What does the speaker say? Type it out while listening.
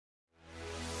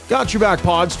Got Your Back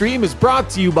Podstream is brought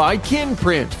to you by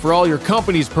Kinprint. For all your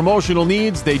company's promotional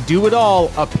needs, they do it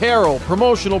all. Apparel,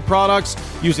 promotional products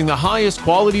using the highest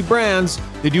quality brands.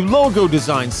 They do logo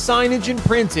design, signage, and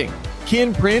printing.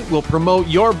 Kinprint will promote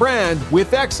your brand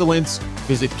with excellence.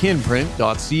 Visit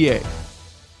kinprint.ca.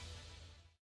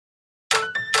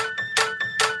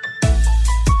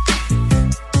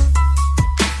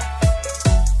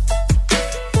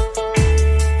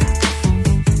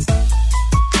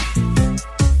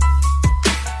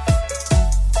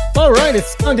 All right,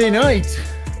 it's Sunday night,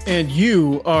 and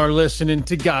you are listening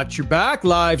to Got Your Back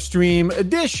live stream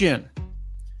edition.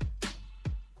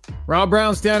 Rob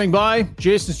Brown standing by.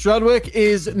 Jason Strudwick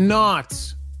is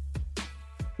not.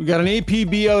 We got an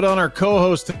APB out on our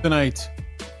co-host tonight.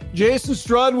 Jason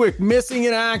Strudwick missing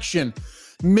in action.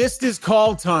 Missed his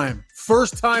call time.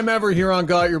 First time ever here on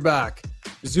Got Your Back.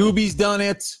 Zuby's done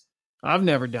it. I've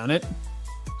never done it.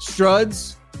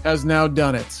 Struds has now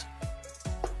done it.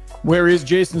 Where is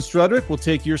Jason Strudwick? We'll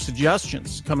take your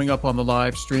suggestions coming up on the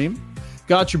live stream.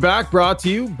 Got Your Back brought to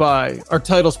you by our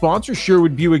title sponsor,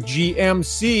 Sherwood Buick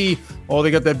GMC. Oh,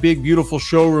 they got that big, beautiful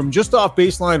showroom just off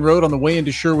Baseline Road on the way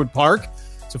into Sherwood Park.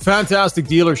 It's a fantastic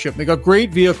dealership. They got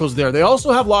great vehicles there. They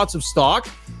also have lots of stock.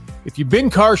 If you've been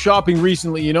car shopping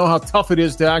recently, you know how tough it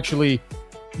is to actually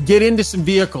get into some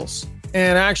vehicles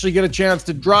and actually get a chance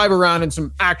to drive around in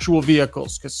some actual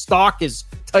vehicles because stock is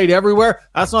tight everywhere.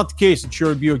 That's not the case at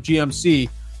Sherwood Buick GMC.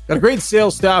 Got a great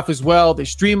sales staff as well. They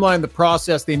streamline the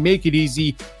process. They make it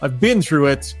easy. I've been through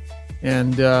it,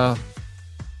 and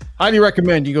highly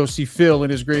recommend you go see Phil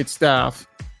and his great staff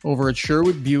over at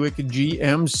Sherwood Buick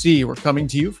GMC. We're coming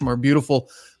to you from our beautiful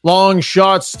Long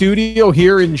Shot studio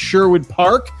here in Sherwood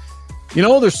Park. You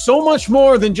know, there's so much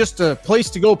more than just a place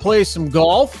to go play some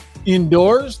golf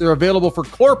indoors. They're available for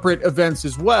corporate events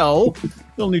as well.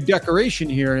 Little new decoration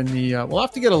here in the we'll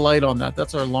have to get a light on that.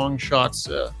 That's our Long Shots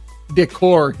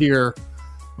decor here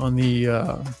on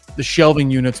the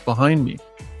shelving units behind me.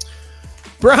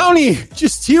 Brownie,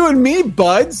 just you and me,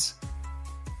 buds.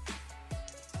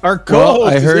 Our co-host well,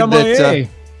 I heard is MIA. that.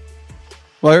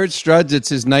 I heard Struds. It's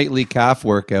his nightly calf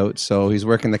workout, so he's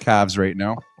working the calves right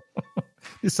now.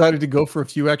 Decided to go for a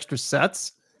few extra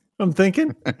sets. I'm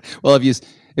thinking. Well, have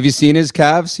you seen his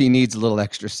calves? He needs a little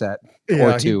extra set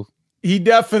or two. He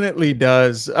definitely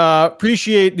does.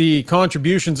 Appreciate the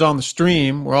contributions on the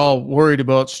stream. We're all worried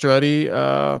about Struddy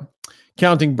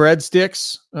counting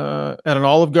breadsticks at an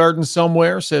Olive Garden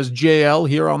somewhere, says JL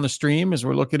here on the stream as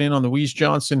we're looking in on the Weiss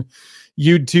Johnson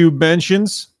YouTube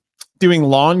mentions. Doing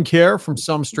lawn care from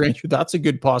some stranger. That's a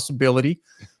good possibility.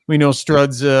 We know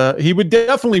Struds, he would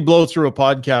definitely blow through a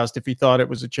podcast if he thought it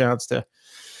was a chance to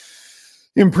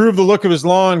improve the look of his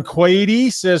lawn. Quady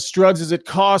says Struds is at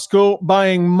Costco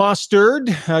buying mustard.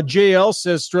 JL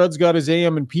says Struds got his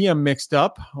AM and PM mixed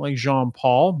up, like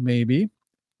Jean-Paul, maybe.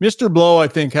 Mr. Blow, I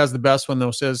think, has the best one,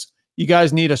 though. Says, you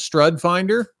guys need a Strud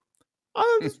finder?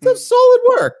 That's solid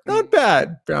work. Not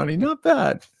bad, Brownie. Not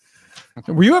bad.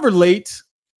 Were you ever late?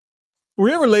 Were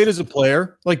you ever late as a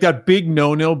player? Like that big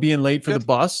no-no being late for the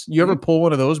bus? You ever pull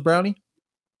one of those, Brownie?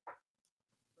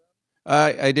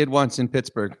 I did once in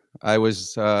Pittsburgh. I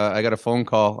got a phone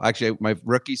call. Actually, my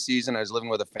rookie season, I was living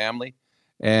with a family,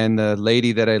 and the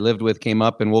lady that I lived with came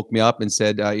up and woke me up and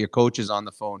said, your coach is on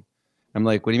the phone. I'm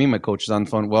like, what do you mean my coach is on the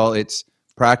phone? Well, it's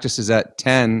practice is at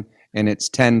 10, and it's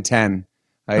 10:10.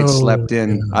 I had slept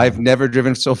in. Yeah. I've never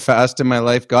driven so fast in my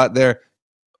life. Got there.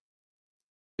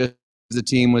 The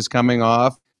team was coming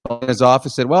off. His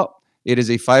office said, well, it is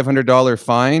a $500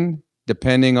 fine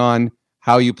depending on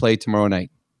how you play tomorrow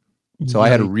night. So I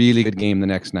had a really good game the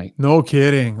next night. No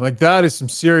kidding. Like that is some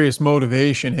serious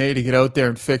motivation, hey, to get out there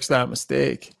and fix that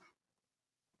mistake.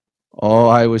 Oh,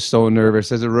 I was so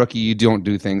nervous. As a rookie, you don't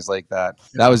do things like that.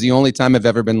 That was the only time I've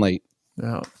ever been late.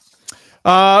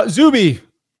 Yeah. Zuby,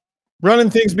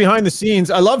 running things behind the scenes.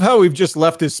 I love how we've just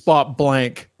left his spot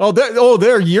blank.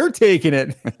 There, you're taking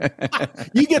it.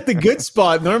 You get the good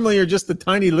spot. Normally, you're just a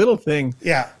tiny little thing.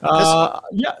 Yeah.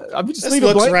 I'm just this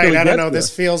looks right. I don't know.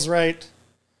 This feels right.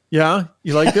 Yeah,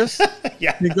 you like this?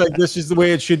 Yeah, you think like this is the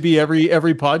way it should be every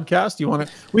podcast. You want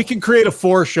to? We can create a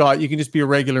 4-shot. You can just be a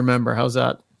regular member. How's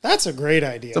that? That's a great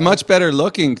idea. It's a much better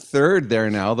looking third there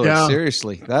now, though. Yeah.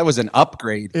 Seriously, that was an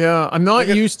upgrade. Yeah, I'm not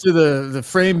used to the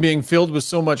frame being filled with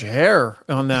so much hair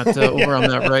on that over on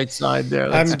that right side there.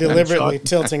 I'm deliberately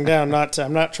tilting down.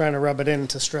 I'm not trying to rub it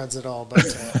into Struds at all. But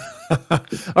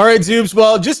all right, Zoobs.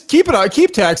 Well, just keep it on.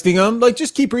 Keep texting him. Like,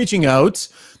 just keep reaching out.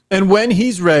 And when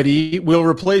he's ready, we'll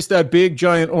replace that big,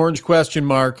 giant orange question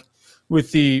mark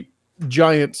with the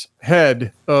giant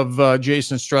head of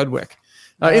Jason Strudwick.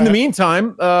 In the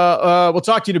meantime, we'll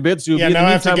talk to you in a bit, Zuby. Yeah, in the now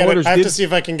meantime, I have to see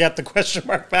if I can get the question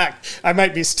mark back. I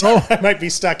might be stuck. I might be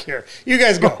stuck here. You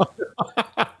guys go.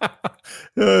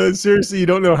 Seriously, you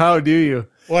don't know how, do you?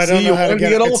 Well, I don't know how to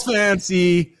get all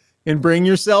fancy and bring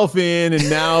yourself in, and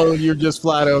now you're just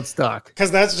flat out stuck.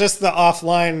 Because that's just the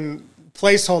offline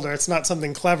placeholder. It's not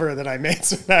something clever that I made,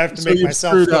 so I have to make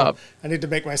myself go. Up. I need to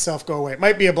make myself go away. It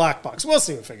might be a black box. We'll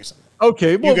see. We'll figure something out.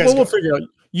 Okay, we'll figure it out.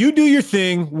 You do your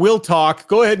thing. We'll talk.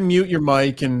 Go ahead and mute your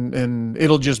mic, and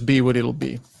it'll just be what it'll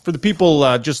be. For the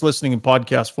people just listening in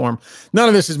podcast form, none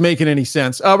of this is making any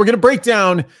sense. We're going to break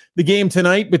down the game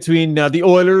tonight between the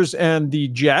Oilers and the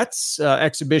Jets.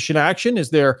 Exhibition action is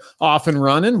they're off and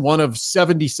running. One of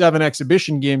 77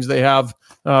 exhibition games they have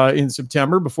in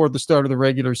September before the start of the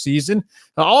regular season.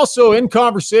 Also in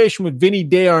conversation with Vinny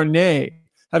Desharnais.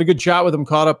 Had a good chat with him,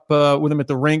 caught up with him at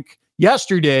the rink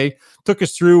yesterday. Took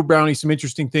us through, Brownie, some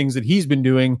interesting things that he's been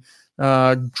doing,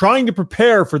 trying to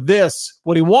prepare for this,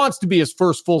 what he wants to be his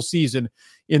first full season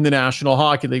in the National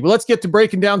Hockey League. Well, let's get to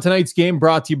breaking down tonight's game,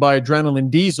 brought to you by Adrenaline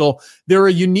Diesel. They're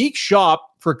a unique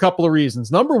shop for a couple of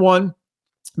reasons. Number one,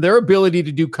 their ability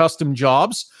to do custom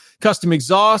jobs, custom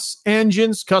exhausts,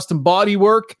 engines, custom body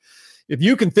work. If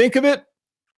you can think of it,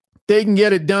 they can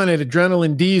get it done at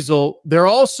Adrenaline Diesel. They're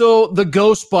also the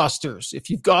Ghostbusters. If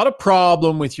you've got a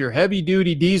problem with your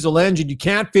heavy-duty diesel engine, you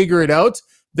can't figure it out,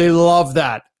 they love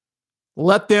that.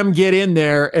 Let them get in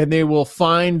there, and they will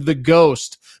find the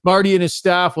ghost. Marty and his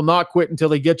staff will not quit until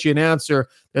they get you an answer.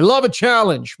 They love a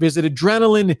challenge. Visit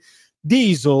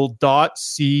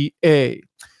adrenalinediesel.ca.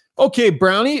 Okay,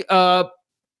 Brownie, I'll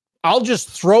just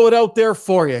throw it out there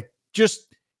for you.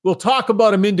 We'll talk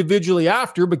about them individually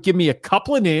after, but give me a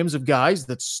couple of names of guys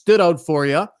that stood out for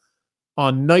you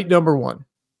on night number one.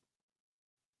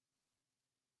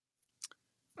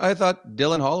 I thought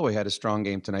Dylan Holloway had a strong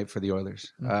game tonight for the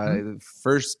Oilers.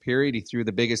 First period, he threw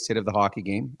the biggest hit of the hockey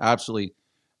game. Absolutely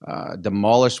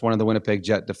demolished one of the Winnipeg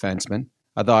Jet defensemen.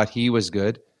 I thought he was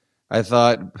good. I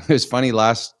thought it was funny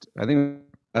last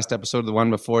episode, the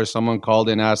one before, someone called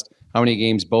in and asked how many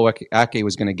games Bo Ake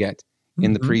was going to get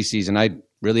in the preseason. I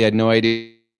really had no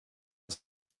idea. He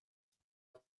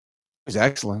was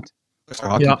excellent. He's a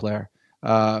hockey player.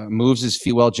 Moves his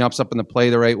feet well, jumps up in the play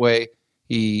the right way.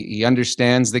 He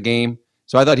understands the game.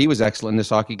 So I thought he was excellent in this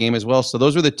hockey game as well. So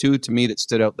those were the two to me that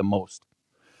stood out the most.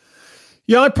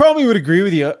 Yeah, I probably would agree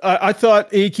with you. I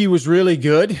thought Ake was really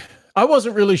good. I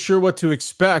wasn't really sure what to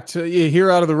expect. You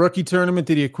hear out of the rookie tournament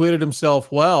that he acquitted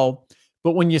himself well.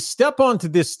 But when you step onto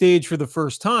this stage for the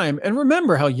first time, and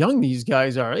remember how young these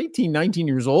guys are, 18, 19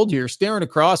 years old here, staring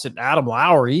across at Adam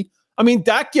Lowry. I mean,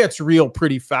 that gets real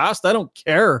pretty fast. I don't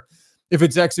care if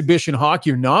it's exhibition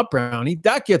hockey or not, Brownie.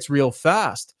 That gets real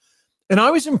fast. And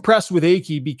I was impressed with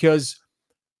Ake because,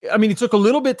 I mean, it took a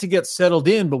little bit to get settled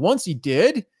in, but once he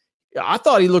did, I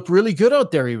thought he looked really good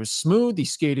out there. He was smooth. He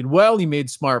skated well. He made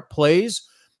smart plays.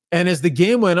 And as the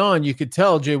game went on, you could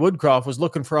tell Jay Woodcroft was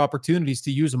looking for opportunities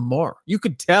to use him more. You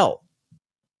could tell.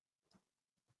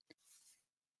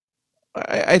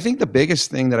 I think the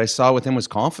biggest thing that I saw with him was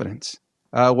confidence.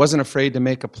 Wasn't afraid to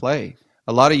make a play.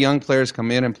 A lot of young players come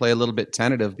in and play a little bit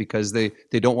tentative because they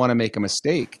don't want to make a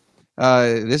mistake.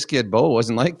 This kid, Bo,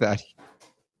 wasn't like that.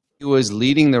 He was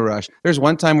leading the rush. There's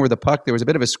one time where there was a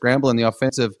bit of a scramble in the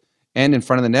offensive end in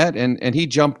front of the net, and he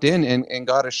jumped in and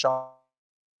got a shot.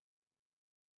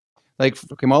 Like,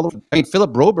 Philip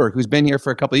Broberg, who's been here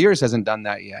for a couple of years, hasn't done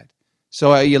that yet.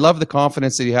 So you love the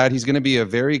confidence that he had. He's going to be a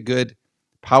very good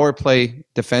power play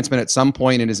defenseman at some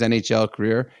point in his NHL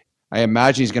career. I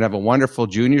imagine he's going to have a wonderful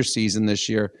junior season this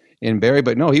year in Barrie.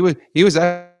 But no, he was.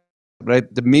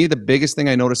 But to me, the biggest thing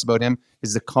I noticed about him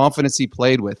is the confidence he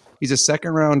played with. He's a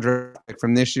second-round draft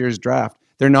from this year's draft.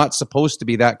 They're not supposed to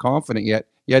be that confident yet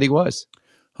he was.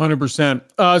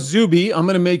 100%. Zuby, I'm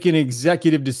going to make an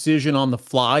executive decision on the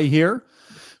fly here.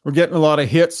 We're getting a lot of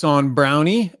hits on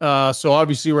Brownie. So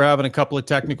obviously we're having a couple of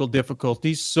technical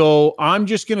difficulties. So I'm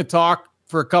just going to talk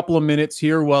for a couple of minutes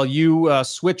here while you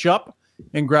switch up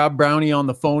and grab Brownie on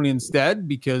the phone instead,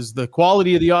 because the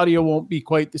quality of the audio won't be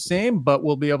quite the same, but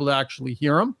we'll be able to actually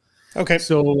hear him. Okay.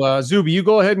 So Zuby, you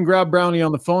go ahead and grab Brownie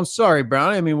on the phone. Sorry,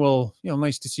 Brownie. I mean,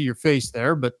 nice to see your face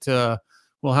there, but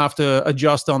we'll have to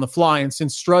adjust on the fly. And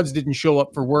since Struds didn't show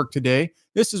up for work today,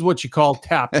 this is what you call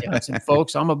tap dancing,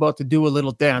 folks. I'm about to do a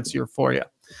little dance here for you.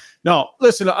 No,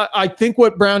 listen, I think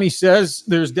what Brownie says,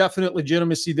 there's definite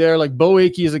legitimacy there. Like, Bo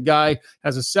Ake is a guy,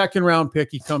 as a second-round pick,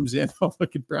 he comes in. Oh,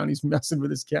 look at Brownie's messing with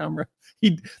his camera.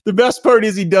 The best part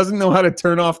is he doesn't know how to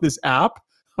turn off this app.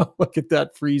 Oh, look at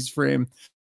that freeze frame.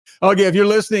 Okay, if you're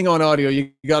listening on audio, you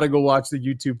got to go watch the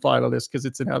YouTube file of this because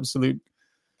it's an absolute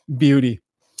beauty.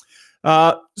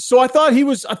 So I thought he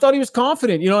was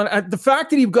confident, and the fact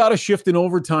that he got a shift in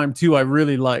overtime too, I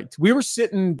really liked. We were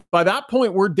sitting, by that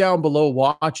point, we're down below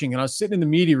watching, and I was sitting in the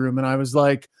media room, and I was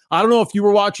like, I don't know if you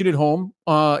were watching at home,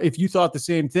 if you thought the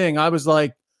same thing. I was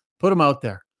like, put him out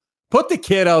there. Put the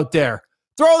kid out there.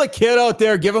 Throw the kid out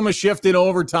there. Give him a shift in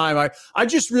overtime. I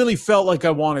just really felt like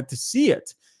I wanted to see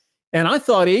it. And I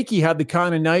thought Akey had the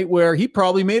kind of night where he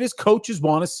probably made his coaches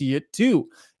want to see it too.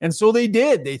 And so they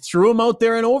did. They threw him out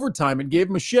there in overtime and gave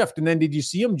him a shift. And then did you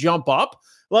see him jump up?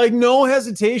 Like no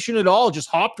hesitation at all. Just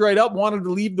hopped right up, wanted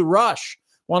to lead the rush,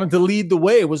 wanted to lead the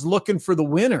way, was looking for the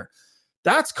winner.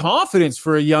 That's confidence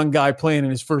for a young guy playing in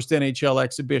his first NHL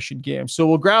exhibition game. So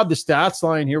we'll grab the stats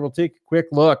line here. We'll take a quick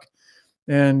look.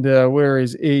 And where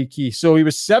is Akey? So he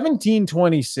was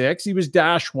 17-26. He was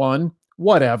 -1,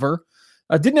 whatever.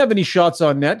 Didn't have any shots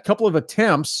on net, couple of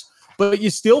attempts, but you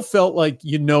still felt like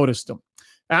you noticed him.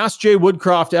 Asked Jay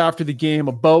Woodcroft after the game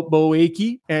about Bo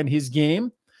Akey and his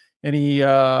game, and he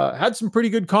had some pretty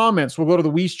good comments. We'll go to the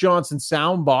Weiss Johnson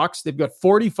sound box. They've got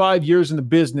 45 years in the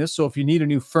business, so if you need a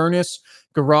new furnace,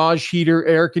 garage heater,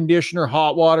 air conditioner,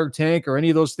 hot water tank, or any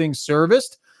of those things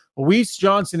serviced, Weiss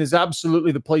Johnson is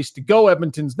absolutely the place to go.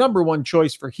 Edmonton's #1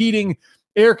 choice for heating,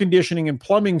 air conditioning, and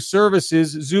plumbing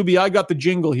services. Zuby, I got the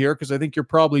jingle here because I think you're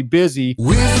probably busy.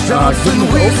 Weiss Johnson,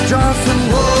 Weiss Johnson,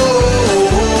 whoa.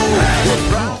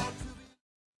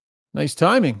 Nice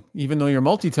timing, even though you're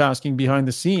multitasking behind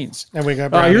the scenes. And we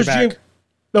got Brownie back.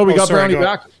 We got Brownie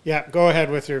back. Yeah, go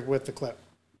ahead with the clip.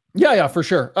 Yeah, for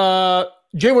sure.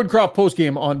 Jay Woodcroft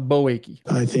postgame on Bo Akey.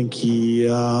 I think he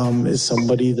is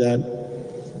somebody that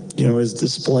is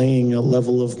displaying a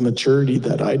level of maturity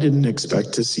that I didn't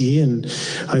expect to see. And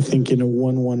I think in a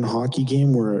 1-1 hockey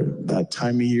game, where that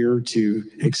time of year to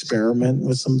experiment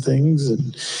with some things,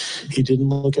 and he didn't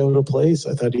look out of place.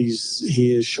 I thought he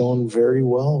is shown very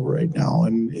well right now,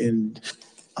 and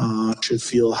should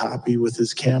feel happy with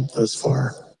his camp thus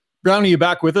far. Brownie, you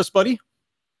back with us, buddy?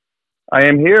 I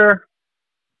am here.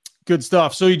 Good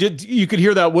stuff. So you could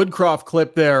hear that Woodcroft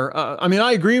clip there.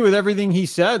 I agree with everything he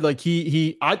said. Like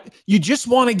you just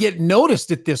want to get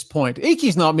noticed at this point.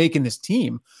 Akey's not making this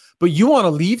team, but you want to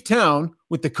leave town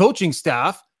with the coaching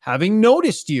staff having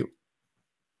noticed you.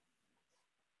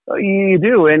 You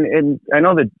do. And I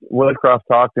know that Woodcroft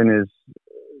talked in his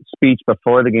speech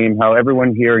before the game, how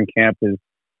everyone here in camp is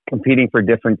competing for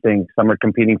different things. Some are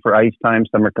competing for ice time.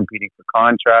 Some are competing for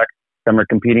contracts. Some are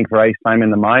competing for ice time in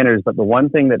the minors, but the one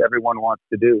thing that everyone wants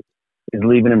to do is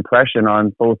leave an impression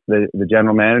on both the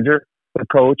general manager, the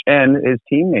coach, and his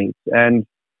teammates. And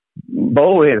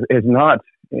Bo is not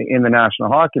in the National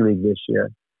Hockey League this year.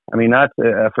 I mean, that's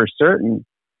for certain.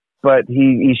 But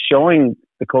he's showing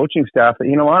the coaching staff that,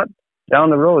 you know what, down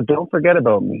the road, don't forget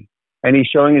about me. And he's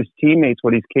showing his teammates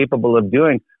what he's capable of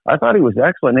doing. I thought he was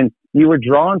excellent. And you were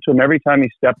drawn to him every time he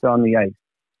stepped on the ice.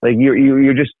 Like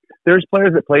you're just, there's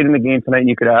players that played in the game tonight and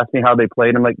you could ask me how they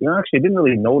played. I'm like, actually, I didn't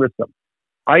really notice them.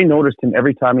 I noticed him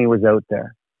every time he was out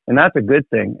there. And that's a good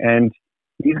thing. And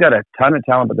he's got a ton of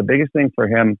talent, but the biggest thing for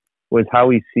him was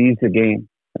how he sees the game.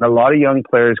 And a lot of young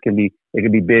players can be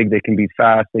big, they can be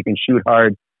fast, they can shoot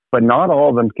hard, but not all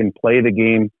of them can play the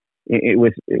game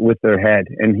with their head.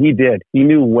 And he did. He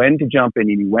knew when to jump in,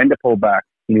 he knew when to pull back,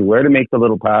 he knew where to make the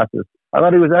little passes. I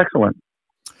thought he was excellent.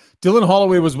 Dylan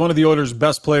Holloway was one of the Oilers'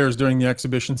 best players during the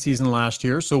exhibition season last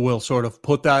year, so we'll sort of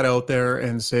put that out there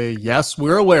and say, yes,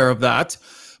 we're aware of that,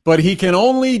 but he can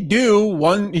only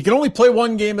play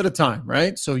one game at a time,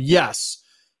 right? So yes,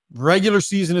 regular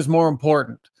season is more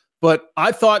important. But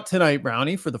I thought tonight,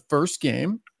 Brownie, for the first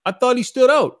game, I thought he stood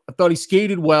out. I thought he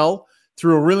skated well,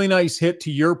 threw a really nice hit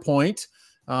to your point,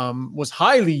 was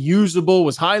highly usable,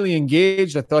 was highly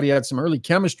engaged. I thought he had some early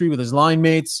chemistry with his line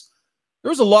mates. There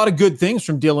was a lot of good things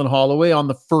from Dylan Holloway on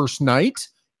the first night,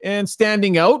 and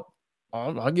standing out,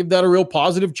 I'll give that a real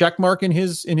positive check mark in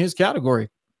his category.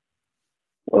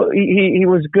 Well, he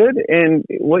was good, and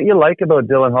what you like about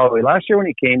Dylan Holloway, last year when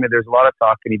he came, there's a lot of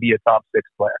talk, and he'd be a top 6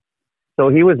 player. So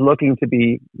he was looking to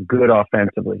be good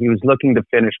offensively. He was looking to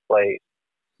finish plays.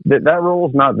 That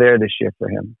role's not there this year for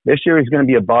him. This year he's going to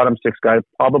be a bottom 6 guy,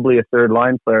 probably a third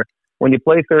line player. When you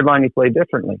play third line, you play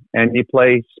differently, and you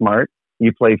play smart.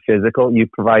 You play physical, you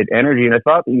provide energy, and I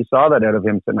thought that you saw that out of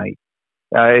him tonight.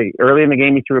 Early in the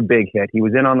game, he threw a big hit. He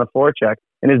was in on the forecheck,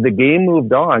 and as the game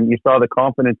moved on, you saw the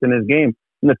confidence in his game.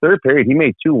 In the third period, he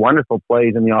made 2 wonderful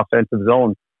plays in the offensive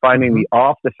zone, finding the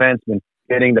off defenseman,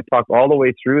 getting the puck all the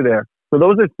way through there. So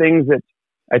those are things that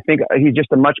I think he's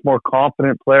just a much more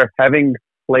confident player, having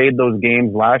played those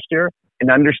games last year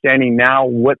and understanding now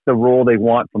what the role they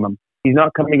want from him. He's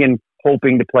not coming in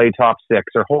hoping to play top 6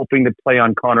 or hoping to play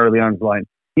on Connor Leon's line.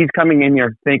 he's coming in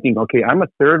here thinking, okay, I'm a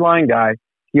third line guy.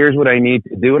 Here's what I need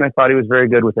to do. And I thought he was very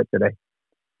good with it today.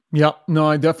 Yeah, no,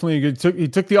 I definitely agree. He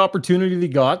took the opportunity that he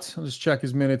got. I'll just check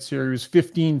his minutes here. He was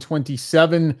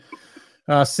 15-27,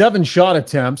 7 shot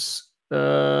attempts,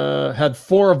 had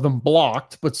 4 of them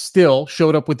blocked, but still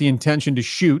showed up with the intention to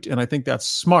shoot. And I think that's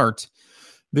smart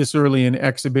this early in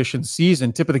exhibition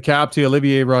season. Tip of the cap to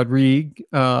Olivier Rodrigue,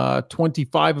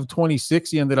 25 of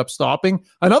 26. He ended up stopping.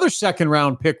 Another second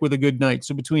round pick with a good night.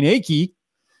 So between Akey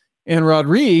and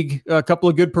Rodrigue, a couple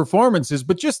of good performances,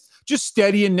 but just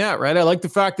steady in net, right? I like the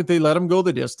fact that they let him go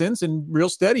the distance and real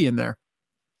steady in there.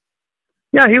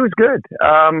 Yeah, he was good.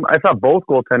 I thought both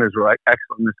goaltenders were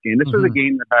excellent in this game. This was a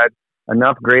game that had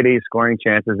enough grade A scoring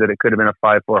chances that it could have been a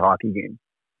 5-4 hockey game.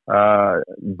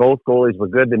 Both goalies were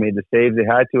good. They made the saves they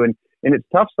had to. And it's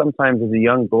tough sometimes as a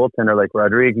young goaltender like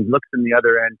Rodrigue. He looks in the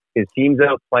other end. His team's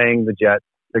out playing the Jets.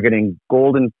 They're getting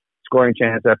golden scoring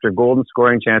chance after golden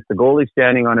scoring chance. The goalie's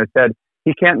standing on his head.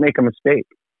 He can't make a mistake.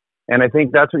 And I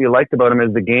think that's what you liked about him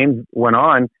as the games went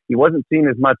on. He wasn't seeing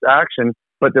as much action,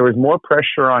 but there was more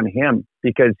pressure on him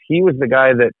because he was the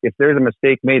guy that if there's a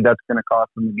mistake made, that's going to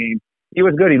cost him the game. He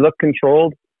was good. He looked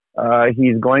controlled.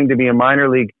 He's going to be a minor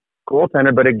league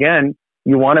goaltender, but again,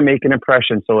 you want to make an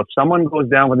impression. So if someone goes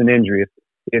down with an injury,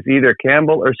 if either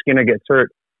Campbell or Skinner gets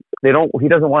hurt, he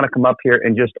doesn't want to come up here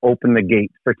and just open the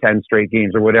gate for 10 straight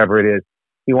games or whatever it is.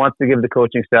 He wants to give the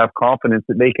coaching staff confidence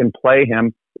that they can play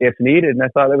him if needed. And I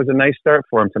thought that was a nice start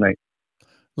for him tonight.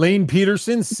 Lane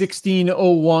Peterson,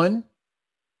 16:01,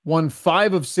 won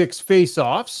 5 of 6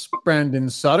 faceoffs. Brandon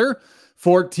Sutter,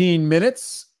 14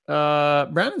 minutes.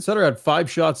 Brandon Sutter had 5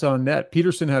 shots on net.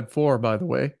 Peterson had 4, by the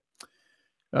way.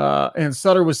 And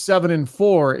Sutter was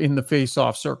 7-4 in the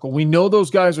face-off circle. We know those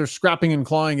guys are scrapping and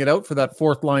clawing it out for that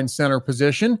fourth line center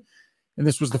position. And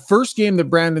this was the first game that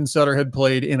Brandon Sutter had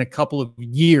played in a couple of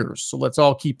years. So let's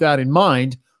all keep that in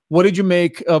mind. What did you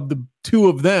make of the 2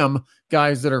 of them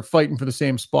guys that are fighting for the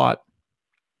same spot?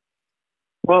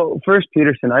 Well, first,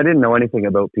 Peterson. I didn't know anything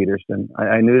about Peterson.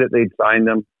 I knew that they'd signed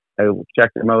him. I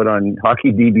checked him out on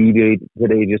Hockey DB Day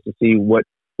today just to see what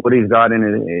he's got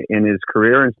in his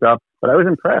career and stuff. But I was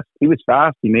impressed. He was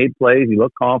fast. He made plays. He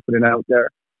looked confident out there.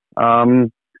 So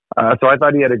I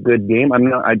thought he had a good game.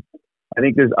 I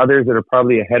think there's others that are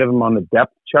probably ahead of him on the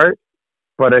depth chart,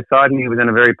 but I thought he was in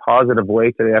a very positive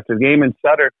way today after the game. And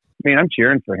Sutter, I mean, I'm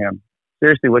cheering for him.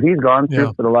 Seriously, what he's gone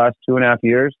through for the last 2.5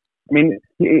 years. I mean,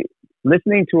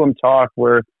 listening to him talk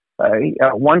where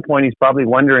at one point he's probably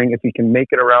wondering if he can make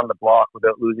it around the block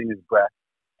without losing his breath.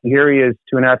 Here he is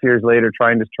 2.5 years later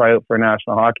trying to try out for a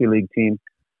National Hockey League team.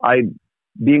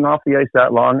 Being off the ice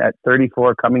that long at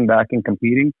 34, coming back and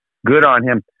competing, good on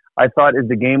him. I thought as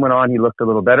the game went on, he looked a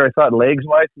little better. I thought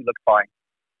legs-wise, he looked fine.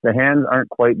 The hands aren't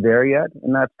quite there yet,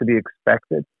 and that's to be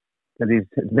expected because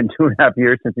it's been 2.5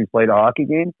 years since he's played a hockey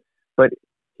game. But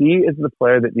he is the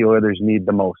player that the Oilers need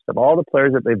the most. Of all the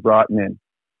players that they've brought in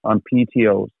on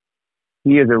PTOs,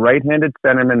 he is a right-handed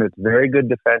centerman that's very good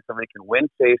defensively, can win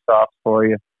face-offs for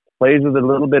you, plays with a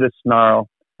little bit of snarl.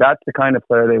 That's the kind of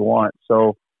player they want.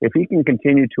 So if he can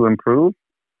continue to improve,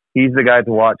 he's the guy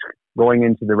to watch going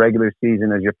into the regular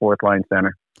season as your fourth line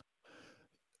center.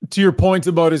 To your point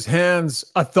about his hands,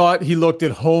 I thought he looked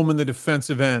at home in the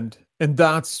defensive end, and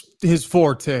that's his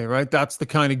forte, right? That's the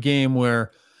kind of game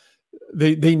where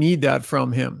they need that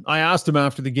from him. I asked him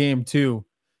after the game too,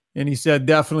 and he said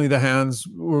definitely the hands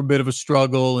were a bit of a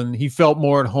struggle, and he felt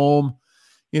more at home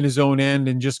in his own end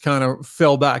and just kind of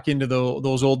fell back into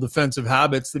those old defensive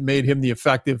habits that made him the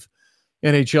effective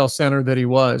NHL center that he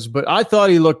was. But I thought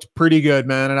he looked pretty good,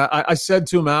 man. And I said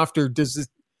to him after, does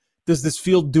this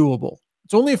feel doable?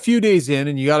 It's only a few days in,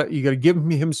 and you got to give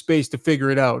him space to figure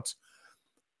it out.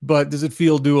 But does it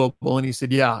feel doable? And he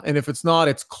said, yeah. And if it's not,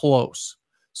 it's close.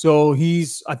 So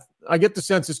I get the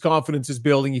sense his confidence is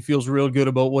building. He feels real good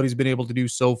about what he's been able to do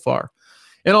so far.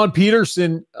 And on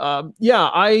Peterson, I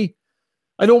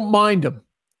don't mind him.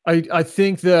 I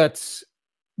think that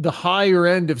the higher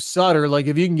end of Sutter, like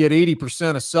if you can get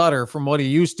 80% of Sutter from what he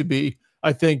used to be,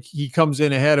 I think he comes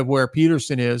in ahead of where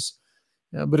Peterson is.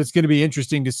 But it's going to be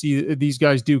interesting to see these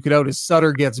guys duke it out as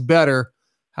Sutter gets better,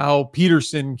 how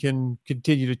Peterson can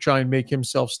continue to try and make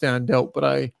himself stand out. But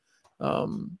I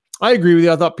agree with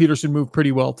you. I thought Peterson moved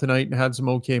pretty well tonight and had some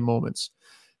okay moments.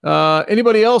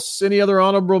 Anybody else? Any other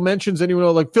honorable mentions?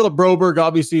 Anyone like Philip Broberg?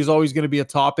 Obviously, is always going to be a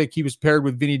topic. He was paired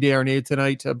with Vinny Desharnais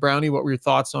tonight. Brownie, what were your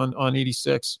thoughts on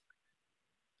 86?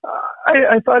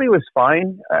 I thought he was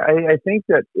fine. I think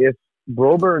that if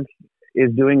Broberg is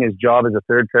doing his job as a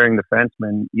third pairing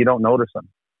defenseman, you don't notice him.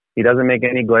 He doesn't make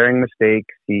any glaring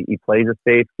mistakes. He plays a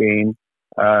safe game.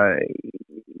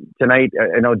 Tonight,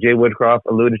 I know Jay Woodcroft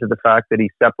alluded to the fact that he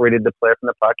separated the player from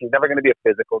the puck. He's never going to be a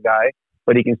physical guy,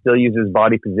 but he can still use his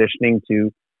body positioning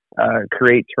to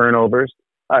create turnovers.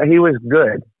 He was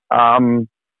good.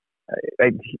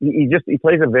 He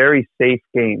plays a very safe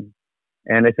game,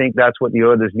 and I think that's what the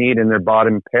Oilers need in their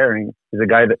bottom pairing is a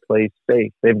guy that plays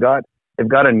safe. They've got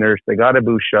a Nurse, they got a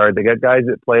Bouchard, they got guys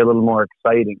that play a little more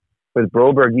exciting. With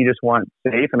Broberg, you just want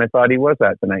safe, and I thought he was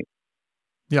that tonight.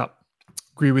 Yeah,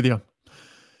 agree with you.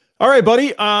 All right,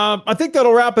 buddy. I think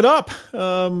that'll wrap it up.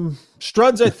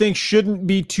 Struds, I think, shouldn't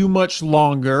be too much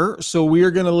longer, so we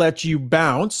are going to let you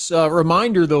bounce.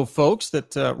 Reminder, though, folks,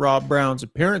 that Rob Brown's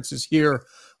appearances here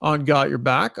on Got Your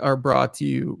Back are brought to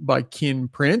you by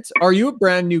Kinprint. Are you a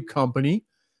brand new company?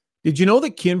 Did you know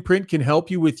that Kinprint can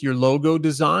help you with your logo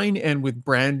design and with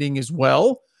branding as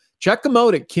well? Check them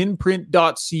out at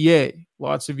kinprint.ca.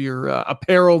 Lots of your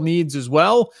apparel needs as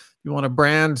well. You want to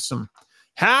brand some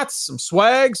hats, some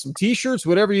swag, some t-shirts,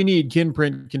 whatever you need,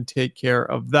 Kinprint can take care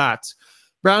of that.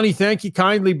 Brownie, thank you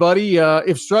kindly, buddy.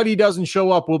 If Struddy doesn't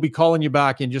show up, we'll be calling you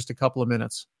back in just a couple of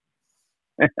minutes.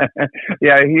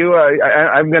 Yeah,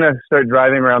 I'm going to start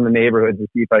driving around the neighborhood to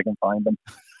see if I can find them.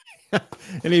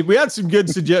 And we had some good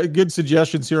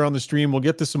suggestions here on the stream. We'll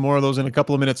get to some more of those in a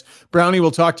couple of minutes. Brownie,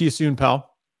 we'll talk to you soon, pal.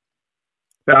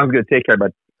 Sounds good. Take care,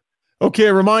 bud.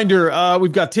 Okay, reminder,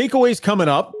 we've got takeaways coming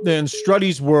up. Then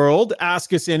Struddy's World,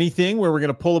 Ask Us Anything, where we're going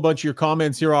to pull a bunch of your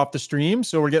comments here off the stream.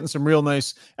 So we're getting some real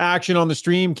nice action on the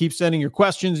stream. Keep sending your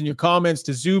questions and your comments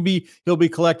to Zuby. He'll be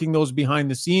collecting those behind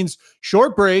the scenes.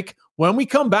 Short break. When we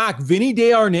come back, Vinny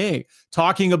Desharnais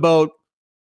talking about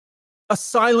a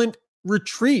silent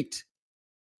retreat.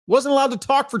 Wasn't allowed to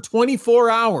talk for 24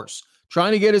 hours,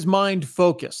 trying to get his mind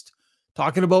focused.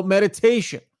 Talking about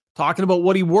meditation. Talking about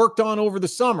what he worked on over the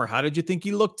summer. How did you think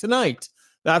he looked tonight?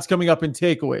 That's coming up in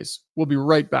Takeaways. We'll be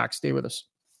right back. Stay with us.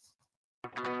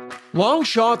 Long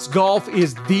Shots Golf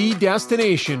is the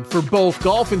destination for both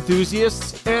golf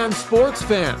enthusiasts and sports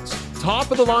fans.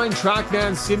 Top-of-the-line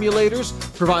TrackMan simulators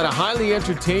provide a highly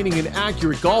entertaining and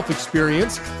accurate golf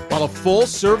experience, while a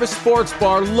full-service sports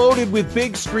bar loaded with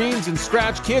big screens and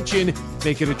scratch kitchen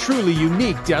make it a truly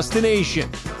unique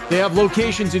destination. They have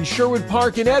locations in Sherwood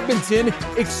Park and Edmonton.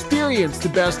 Experience the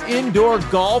best indoor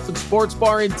golf and sports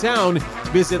bar in town.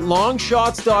 Visit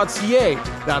longshots.ca.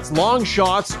 That's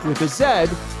longshots with a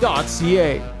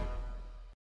Z.ca.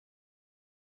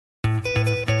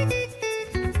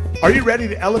 Are you ready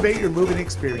to elevate your moving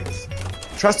experience?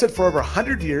 Trusted for over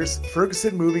 100 years,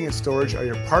 Ferguson Moving and Storage are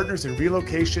your partners in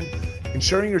relocation,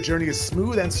 ensuring your journey is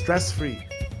smooth and stress-free.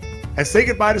 And say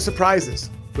goodbye to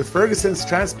surprises with Ferguson's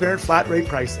transparent flat rate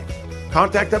pricing.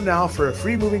 Contact them now for a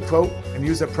free moving quote and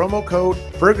use a promo code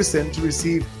Ferguson to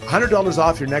receive $100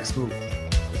 off your next move.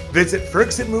 Visit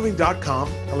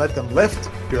FergusonMoving.com and let them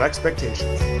lift your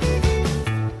expectations.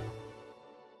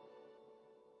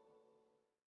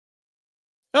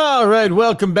 All right,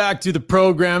 welcome back to the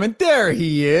program, and there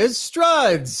he is,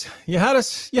 Struds. You had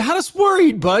us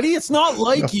worried, buddy. It's not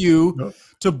like you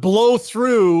to blow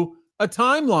through a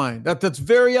timeline. That's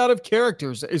very out of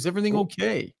character. Is everything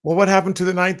okay? Well, what happened to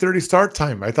the 9:30 start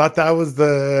time? I thought that was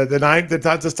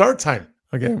the start time.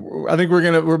 Okay, I think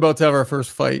we're about to have our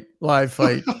first live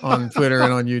fight on Twitter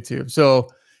and on YouTube. So,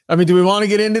 I mean, do we want to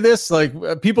get into this? Like,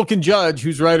 people can judge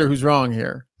who's right or who's wrong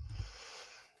here.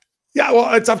 Yeah,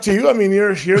 well, it's up to you. I mean,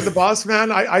 you're the boss,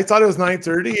 man. I thought it was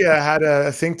 9:30. I had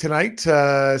a thing tonight.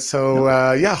 Yeah,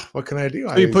 what can I do?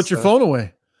 So you put your phone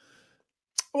away.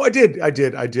 Oh, I did.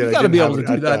 You got to be able to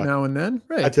do that now and then.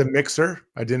 Right. At the mixer.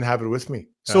 I didn't have it with me.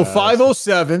 So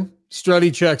 5:07,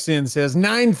 Struddy checks in, says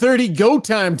 9:30 go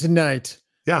time tonight.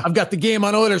 Yeah. I've got the game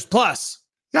on Oilers Plus.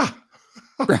 Yeah.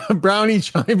 Brownie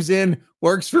chimes in,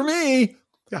 works for me.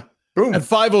 Yeah. Boom. At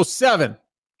 5:07.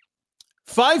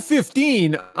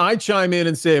 5:15, I chime in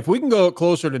and say, if we can go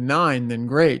closer to 9, then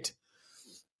great.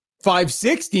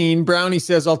 5:16, Brownie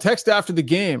says, I'll text after the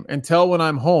game and tell when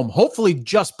I'm home, hopefully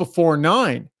just before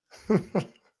 9.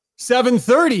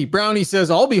 7:30, Brownie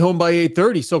says, I'll be home by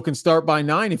 8:30, so can start by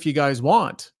 9 if you guys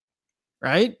want.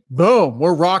 Right? Boom,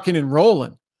 we're rocking and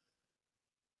rolling.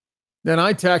 Then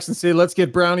I text and say, let's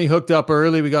get Brownie hooked up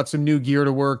early. We got some new gear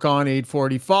to work on,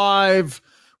 8:45.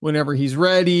 Whenever he's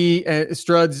ready. And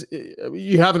Struds,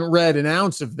 you haven't read an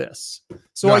ounce of this.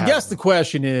 So no, I guess the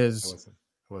question is,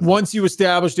 once you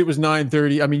established it was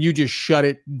 9:30, I mean, you just shut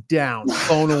it down,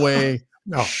 phone away,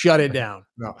 shut it down.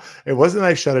 No, it wasn't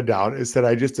I shut it down. It's that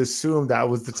I just assumed that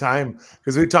was the time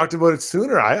because we talked about it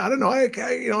sooner. I don't know. I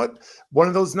one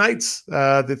of those nights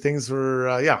that things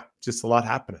were, just a lot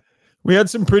happening. We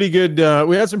had some pretty good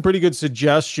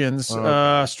suggestions.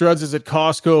 Struds is at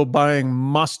Costco buying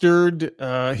mustard.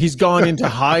 He's gone into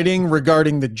hiding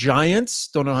regarding the Giants.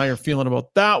 Don't know how you're feeling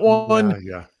about that one.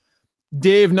 Yeah.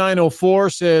 Dave 904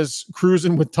 says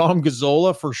cruising with Tom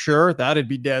Gazzola for sure. That'd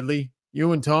be deadly.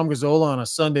 You and Tom Gazzola on a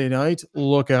Sunday night.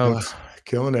 Look out.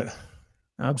 Killing it.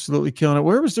 Absolutely killing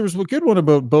it. There was a good one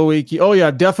about Bo Akey. Oh yeah,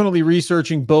 definitely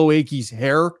researching Bo Akey's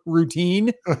hair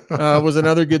routine was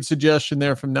another good suggestion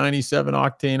there from 97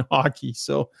 Octane Hockey.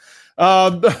 So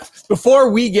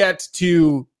before we get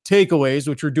to takeaways,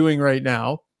 which we're doing right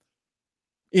now,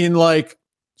 in like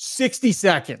 60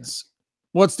 seconds,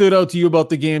 what stood out to you about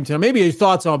the game tonight? Maybe your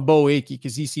thoughts on Bo Akey,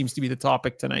 because he seems to be the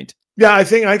topic tonight. Yeah, I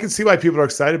think I can see why people are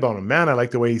excited about him. Man, I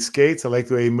like the way he skates. I like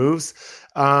the way he moves.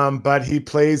 But he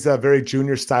plays a very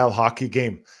junior style hockey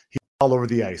game. He's all over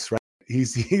the ice, right?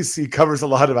 He covers a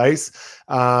lot of ice.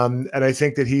 And I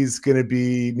think that he's going to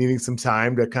be needing some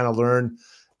time to kind of learn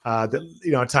that,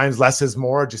 at times less is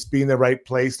more, just be in the right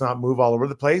place, not move all over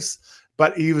the place.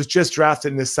 But he was just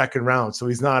drafted in this second round, so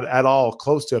he's not at all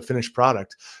close to a finished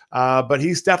product. But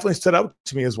he's definitely stood out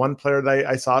to me as one player that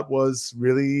I thought was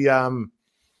really,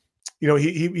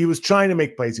 he was trying to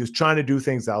make plays. He was trying to do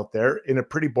things out there in a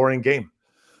pretty boring game.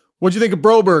 What'd you think of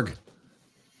Broberg?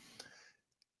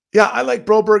 Yeah, I like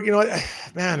Broberg.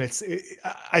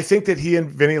 I think that he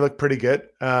and Vinny look pretty good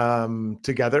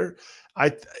together. I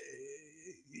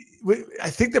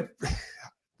think that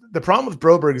the problem with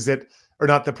Broberg is that, or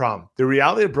not the problem, the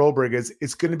reality of Broberg is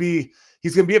he's going to be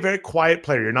a very quiet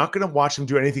player. You're not going to watch him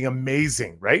do anything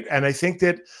amazing, right? And I think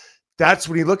that's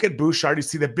when you look at Bouchard, you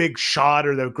see the big shot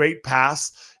or the great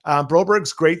pass.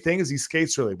 Broberg's great thing is he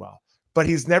skates really well, but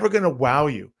he's never going to wow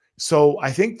you. So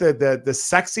I think the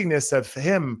sexiness of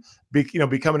him,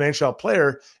 becoming an NHL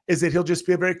player is that he'll just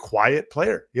be a very quiet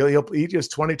player. He'll eat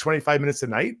just 20, 25 minutes a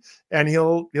night, and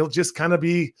he'll just kind of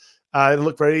be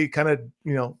look very kind of,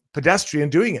 pedestrian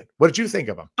doing it. What did you think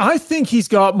of him? I think he's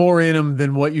got more in him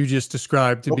than what you just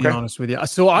described, to be honest with you.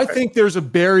 So I think there's a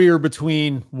barrier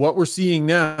between what we're seeing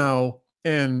now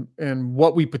and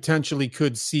what we potentially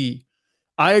could see.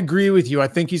 I agree with you. I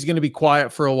think he's going to be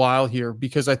quiet for a while here,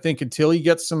 because I think until he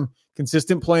gets some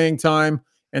consistent playing time,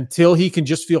 until he can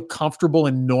just feel comfortable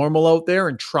and normal out there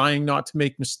and trying not to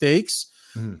make mistakes,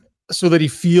 so that he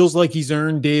feels like he's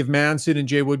earned Dave Manson and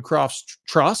Jay Woodcroft's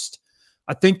trust,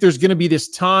 I think there's going to be this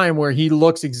time where he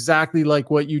looks exactly like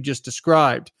what you just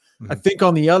described. I think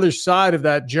on the other side of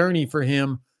that journey for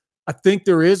him, I think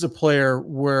there is a player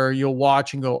where you'll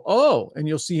watch and go, oh, and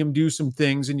you'll see him do some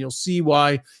things and you'll see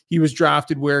why he was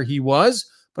drafted where he was.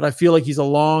 But I feel like he's a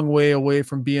long way away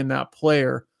from being that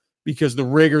player, because the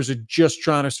rigors of just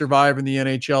trying to survive in the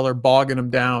NHL are bogging him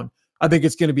down. I think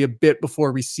it's going to be a bit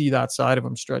before we see that side of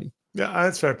him, Struddy. Yeah,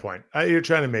 that's a fair point. You're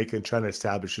trying to make it, trying to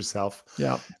establish yourself.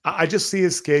 Yeah. I just see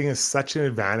his skating as such an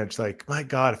advantage. Like, my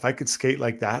God, if I could skate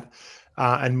like that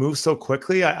and move so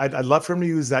quickly, I'd love for him to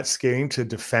use that skating to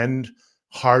defend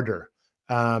harder.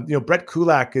 Brett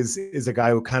Kulak is a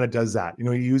guy who kind of does that. He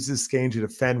uses skating to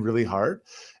defend really hard.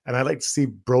 And I like to see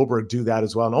Broberg do that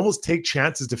as well, and almost take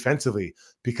chances defensively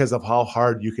because of how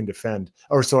hard you can defend,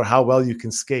 or how well you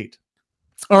can skate.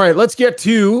 All right, let's get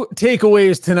to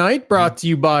takeaways tonight, brought to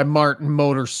you by Martin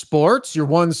Motorsports, your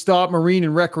one-stop marine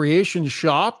and recreation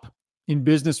shop, in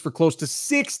business for close to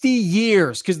 60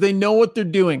 years, because they know what they're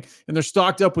doing, and they're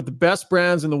stocked up with the best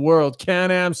brands in the world: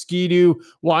 Can-Am, Ski-Doo,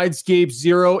 Widescape,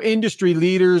 Zero, industry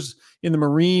leaders in the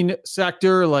marine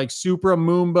sector like Supra,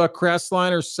 Moomba,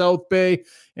 Crestliner, South Bay,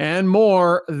 and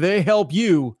more. They help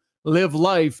you live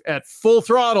life at full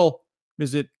throttle.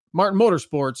 Visit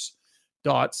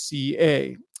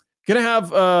martinmotorsports.ca. Gonna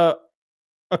have a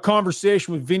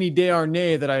conversation with Vinny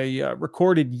Desharnais that I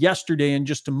recorded yesterday in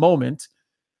just a moment.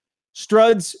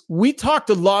 Struds, we talked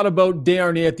a lot about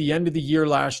Desharnais at the end of the year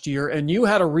last year, and you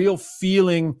had a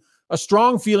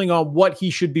strong feeling on what he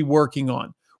should be working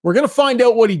on. We're going to find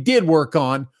out what he did work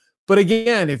on. But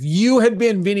again, if you had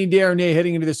been Vinny Desharnais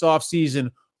heading into this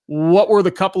offseason, what were the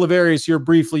couple of areas here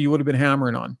briefly you would have been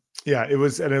hammering on? Yeah, it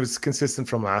was consistent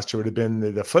from last year. It would have been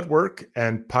the footwork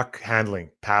and puck handling,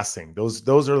 passing. Those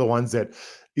are the ones that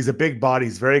he's a big body.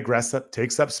 He's very aggressive,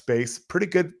 takes up space, pretty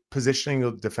good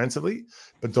positioning defensively.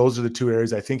 But those are the two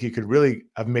areas I think he could really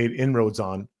have made inroads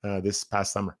on this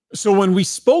past summer. So when we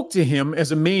spoke to him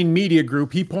as a main media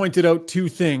group, he pointed out two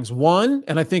things. One,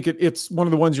 and I think it's one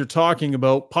of the ones you're talking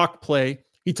about, puck play.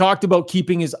 He talked about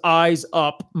keeping his eyes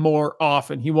up more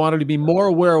often. He wanted to be more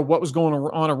aware of what was going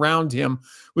on around him,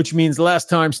 which means less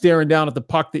time staring down at the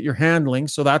puck that you're handling.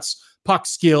 So that's puck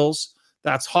skills.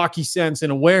 That's hockey sense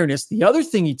and awareness. The other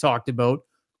thing he talked about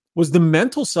was the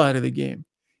mental side of the game.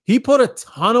 He put a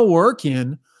ton of work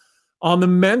in on the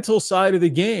mental side of the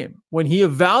game. When he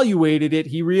evaluated it,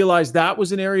 he realized that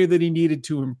was an area that he needed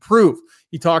to improve.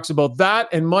 He talks about that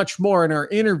and much more in our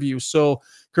interview. So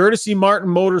courtesy Martin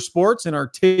Motorsports in our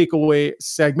takeaway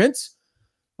segment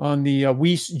on the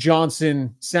Weiss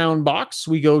Johnson sound box,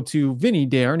 we go to Vinny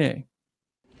Desharnais.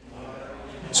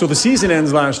 So the season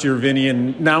ends last year, Vinny,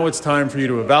 and now it's time for you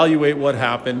to evaluate what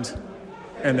happened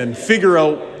and then figure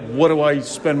out, what do I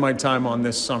spend my time on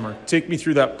this summer? Take me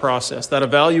through that process, that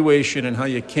evaluation, and how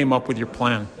you came up with your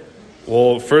plan.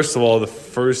 Well, first of all, the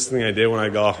first thing I did when I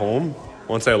got home,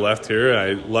 once I left here,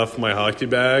 I left my hockey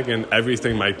bag and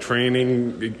everything, my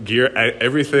training gear,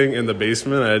 everything in the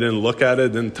basement. I didn't look at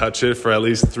it, didn't touch it for at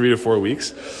least 3 to 4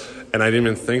 weeks. And I didn't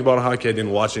even think about hockey. I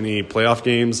didn't watch any playoff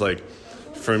games. Like,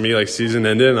 for me, like, season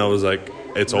ended and I was like,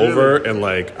 it's over, and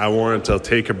like I wanted to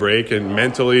take a break and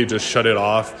mentally just shut it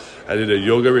off. I did a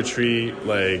yoga retreat,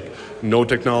 like no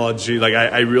technology. Like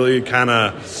I really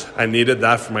I needed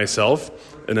that for myself.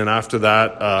 And then after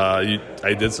that,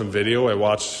 I did some video. I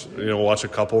watched a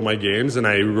couple of my games, and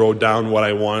I wrote down what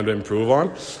I wanted to improve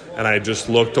on. And I just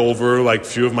looked over like a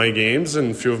few of my games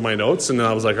and a few of my notes, and then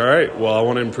I was like, all right, well, I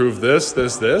want to improve this.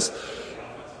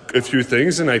 A few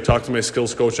things, and I talked to my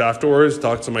skills coach afterwards,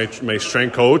 talked to my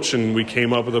strength coach, and we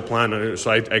came up with a plan.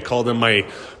 So I called them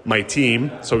my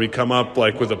team. So we come up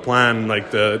like with a plan,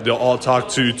 like they'll all talk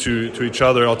to each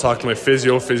other. I'll talk to my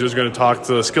physio's going to talk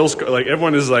to the skills, like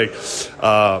everyone is like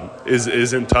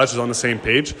is in touch, is on the same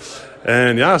page.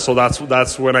 And yeah, so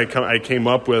that's when I came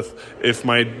up with, if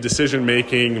my decision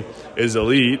making is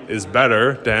elite, is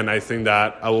better, then I think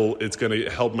that it's going to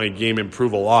help my game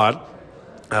improve a lot.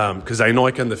 Because I know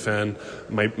I can defend.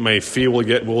 My feet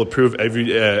will improve every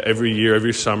year,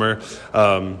 every summer.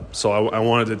 So I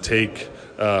wanted to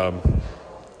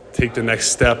take the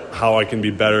next step, how I can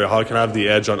be better, how I can have the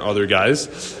edge on other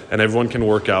guys. And everyone can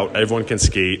work out, everyone can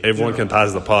skate, everyone can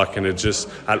pass the puck, and it's just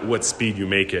at what speed you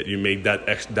make it. You make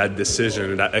that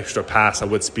decision, that extra pass at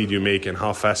what speed you make and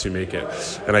how fast you make it.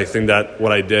 And I think that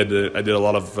what I did a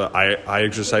lot of eye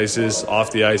exercises,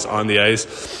 off the ice, on the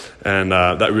ice. And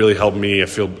that really helped me, I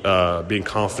feel, being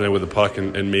confident with the puck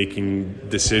and making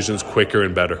decisions quicker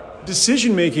and better.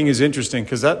 Decision-making is interesting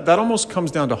because that almost comes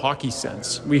down to hockey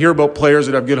sense. We hear about players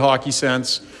that have good hockey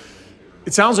sense.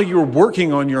 It sounds like you were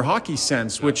working on your hockey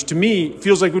sense, which to me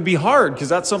feels like would be hard because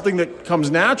that's something that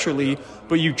comes naturally,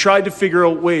 but you tried to figure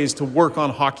out ways to work on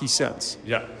hockey sense.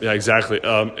 Yeah, exactly.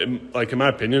 In my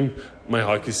opinion, my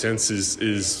hockey sense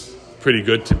is pretty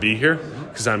good to be here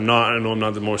because I know I'm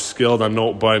not the most skilled.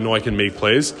 But I know I can make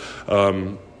plays.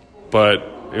 But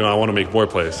I want to make more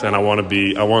plays, and I want to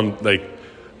be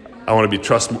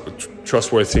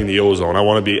trustworthy in the O zone. I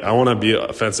want to be an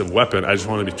offensive weapon. I just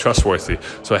want to be trustworthy,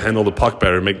 so I handle the puck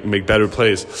better, make better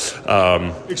plays.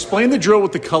 Explain the drill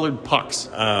with the colored pucks.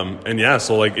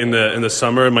 So like in the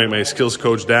summer, my skills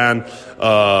coach Dan,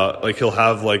 he'll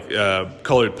have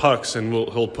colored pucks, and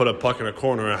he'll put a puck in a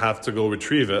corner, and I have to go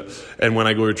retrieve it. And when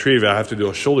I go retrieve it, I have to do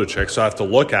a shoulder check, so I have to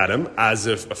look at him as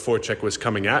if a forecheck was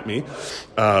coming at me.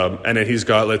 And then he's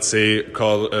got, let's say,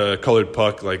 colored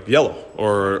puck like yellow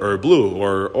or blue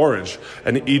or orange,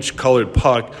 and each colored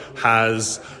puck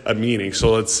has a meaning.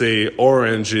 So let's say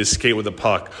orange is skate with the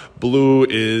puck, blue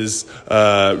is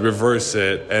reverse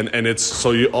it, and it's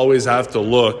so you always have to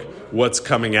look what's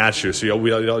coming at you. So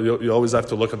you always have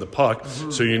to look at the puck,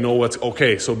 so you know what's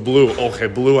okay. So blue,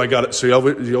 I got it. So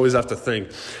you always have to think,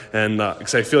 and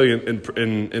because I feel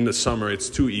in the summer it's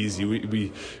too easy.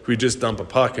 We just dump a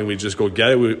puck and we just go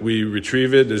get it. We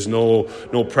retrieve it. There's no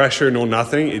pressure, no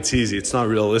nothing. It's easy. It's not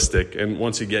realistic. And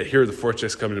once you get here, the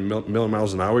forecheck's coming in million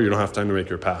miles an hour. You don't have time to make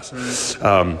your pass.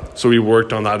 So we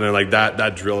worked on that, and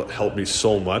that drill helped me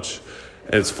so much.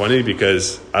 And it's funny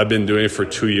because I've been doing it for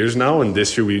 2 years now, and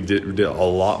this year we did a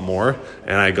lot more,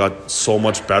 and I got so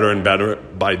much better and better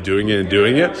by doing it,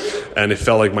 and it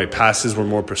felt like my passes were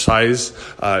more precise.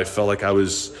 I felt like I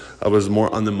was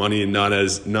more on the money and not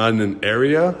in an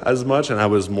area as much, and I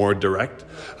was more direct.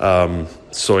 I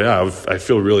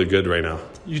feel really good right now.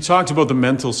 You talked about the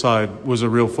mental side was a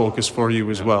real focus for you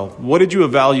as well. What did you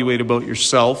evaluate about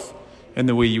yourself and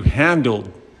the way you handled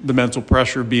the mental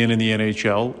pressure of being in the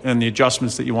NHL and the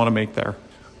adjustments that you want to make there?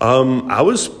 I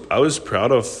am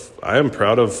proud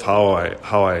of how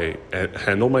I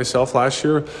handled myself last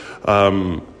year.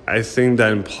 I think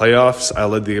that in playoffs, I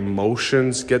let the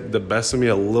emotions get the best of me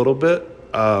a little bit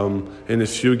in a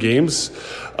few games,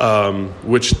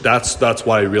 which that's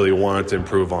why I really wanted to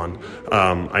improve on.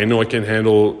 I know I can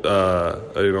handle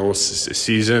a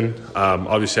season.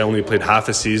 Obviously, I only played half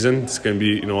a season. It's going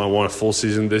to be I want a full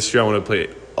season this year. I want to play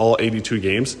all 82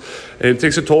 games, and it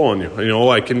takes a toll on you. You know,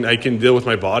 I can deal with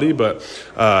my body, but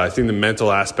I think the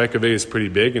mental aspect of it is pretty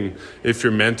big. And if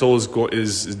your mental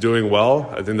is doing well,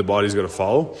 I think the body's going to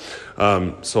follow.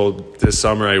 So this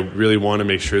summer, I really want to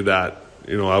make sure that,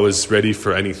 you know, I was ready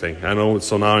for anything.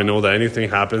 So now I know that anything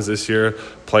happens this year,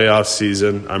 playoff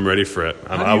season, I'm ready for it.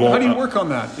 How do you work on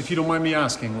that, if you don't mind me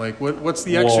asking? Like, what's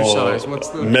the exercise? What's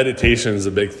the meditation is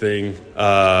a big thing.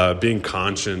 Being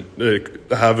conscious,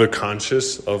 have a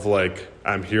conscious of like,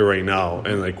 I'm here right now.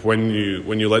 And like when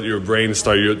you let your brain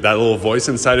start, that little voice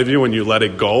inside of you, when you let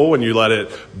it go, when you let it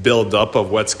build up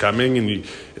of what's coming, and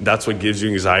that's what gives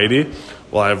you anxiety.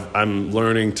 Well, I'm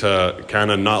learning to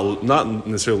kind of not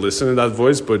necessarily listen to that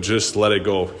voice, but just let it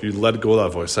go. You let go of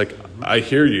that voice. Like, I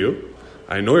hear you,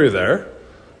 I know you're there,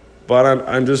 but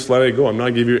I'm just letting it go. I'm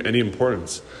not giving you any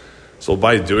importance. So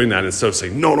by doing that, instead of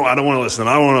saying, no, I don't want to listen,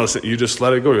 I don't want to listen, you just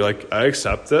let it go. You're like, I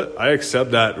accept it. I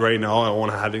accept that right now I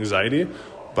want to have anxiety,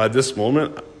 but at this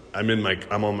moment,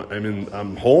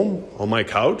 I'm home on my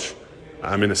couch.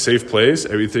 I'm in a safe place,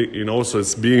 everything, you know, so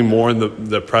it's being more in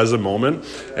the present moment.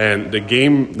 And the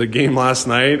game last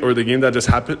night, or the game that just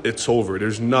happened, it's over.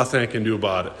 There's nothing I can do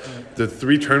about it. The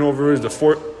 3 turnovers, the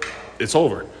 4, it's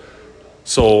over.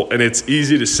 So, and it's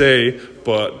easy to say,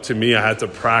 but to me, I had to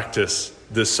practice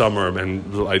this summer, and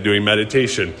doing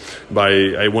meditation.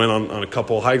 I went on a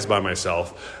couple of hikes by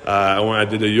myself. I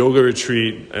did a yoga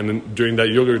retreat, and during that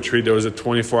yoga retreat, there was a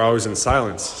 24 hours in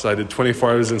silence. So I did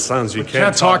 24 hours in silence. You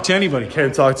can't talk to anybody.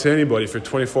 Can't talk to anybody for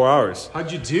 24 hours.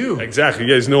 How'd you do? Exactly.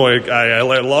 You guys know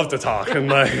I love to talk, and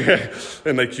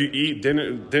like you eat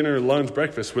dinner, lunch,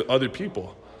 breakfast with other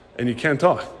people, and you can't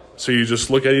talk. So you just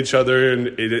look at each other, and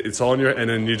it's all in and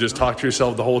then you just talk to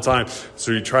yourself the whole time.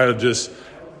 So you try to just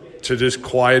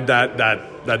quiet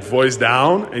that voice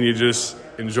down, and you just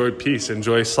enjoy peace,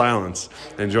 enjoy silence,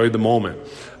 enjoy the moment.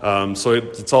 So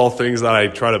it's all things that I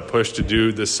try to push to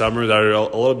do this summer that are a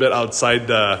little bit outside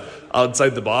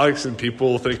the box, and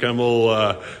people think I'm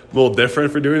a little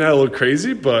different for doing that, a little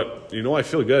crazy, but you know, I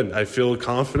feel good. I feel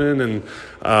confident, and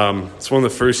it's one of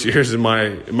the first years in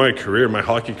my career, my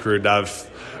hockey career, that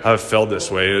I've felt this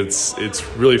way. It's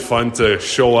really fun to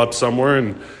show up somewhere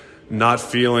and not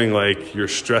feeling like you're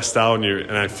stressed out,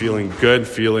 and I'm feeling good,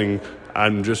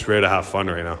 I'm just ready to have fun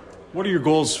right now. What are your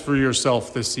goals for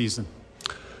yourself this season?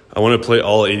 I want to play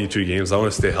all 82 games. I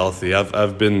want to stay healthy.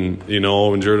 I've been, you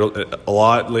know, injured a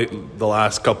lot the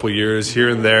last couple of years, here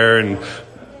and there, and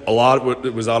a lot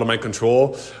was out of my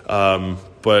control.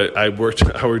 But I worked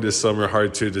this summer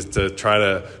hard too, just to try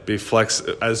to be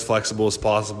as flexible as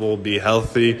possible, be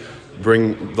healthy,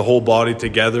 bring the whole body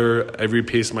together. Every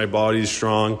piece of my body is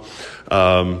strong.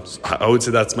 I would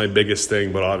say that's my biggest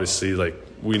thing, but obviously, like,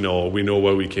 we know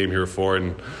what we came here for,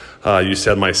 and you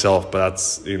said myself, but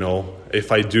that's, you know,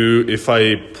 if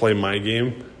I play my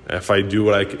game, if I do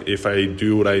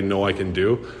what I know I can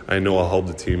do, I know I'll help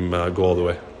the team go all the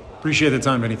way. Appreciate the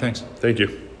time, Benny. Thanks. Thank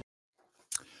you.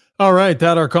 All right,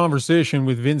 that our conversation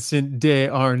with Vincent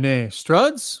Desharnais.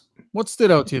 Struds, what stood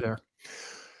out to you there?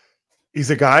 He's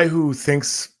a guy who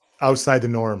thinks outside the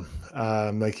norm.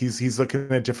 Like he's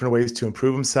looking at different ways to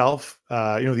improve himself. You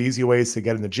know, the easy way is to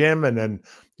get in the gym and then,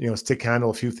 you know, stick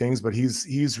handle a few things, but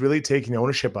he's really taking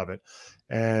ownership of it.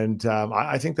 And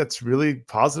I think that's really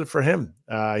positive for him.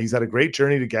 He's had a great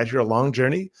journey to get here, a long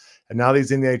journey. And now that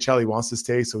he's in the NHL, he wants to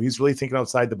stay. So he's really thinking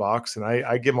outside the box. And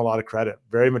I give him a lot of credit.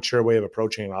 Very mature way of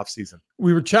approaching an offseason.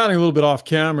 We were chatting a little bit off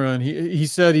camera, and he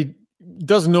said he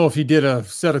doesn't know if he did a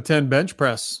set of 10 bench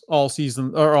press all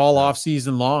season or all off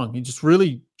season long. He just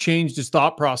really changed his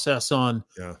thought process on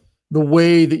the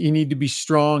way that you need to be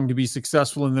strong to be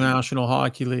successful in the National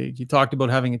Hockey League. He talked about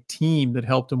having a team that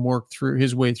helped him work through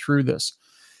his way through this.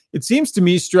 It seems to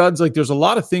me, Struds, like there's a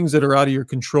lot of things that are out of your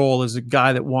control as a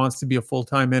guy that wants to be a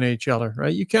full-time NHLer,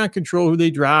 right? You can't control who they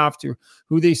draft or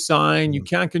who they sign. You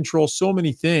can't control so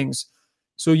many things.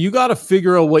 So you got to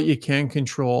figure out what you can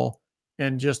control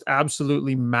and just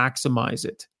absolutely maximize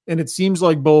it. And it seems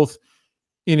like both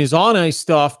in his on-ice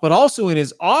stuff, but also in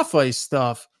his off-ice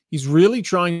stuff, he's really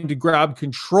trying to grab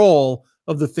control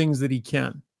of the things that he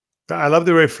can. I love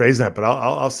the way you phrase that, but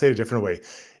I'll say it a different way.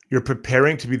 You're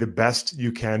preparing to be the best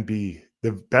you can be,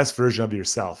 the best version of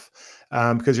yourself.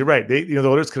 Because you're right. The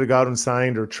Oilers could have got and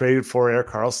signed or traded for Erik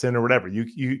Karlsson or whatever.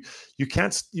 You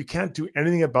can't do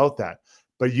anything about that,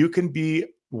 but you can be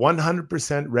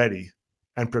 100% ready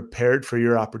and prepared for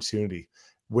your opportunity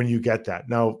when you get that.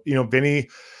 Now, Vinny,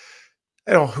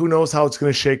 who knows how it's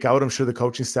going to shake out. I'm sure the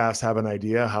coaching staffs have an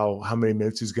idea how many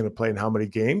minutes he's going to play and how many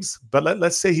games. But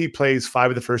let's say he plays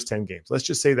 5 of the first 10 games. Let's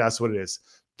just say that's what it is.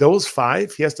 those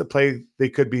 5, he has to play. They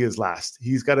could be his last.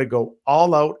 He's got to go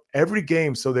all out every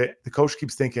game so that the coach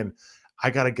keeps thinking, I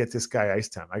got to get this guy ice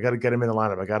time. I got to get him in the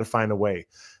lineup. I got to find a way.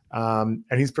 And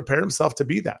he's prepared himself to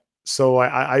be that. So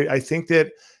I think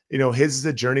that, his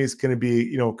journey is going to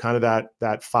be, kind of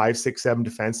that 5, 6, 7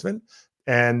 defenseman.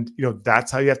 And,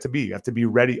 that's how you have to be. You have to be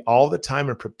ready all the time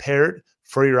and prepared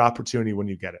for your opportunity when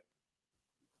you get it.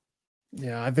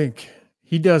 Yeah, I think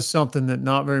he does something that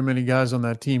not very many guys on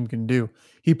that team can do.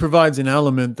 He provides an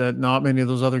element that not many of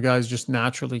those other guys just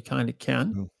naturally kind of can.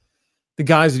 Mm-hmm. The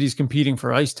guys that he's competing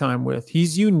for ice time with,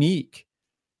 he's unique.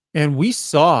 And we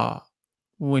saw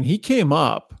when he came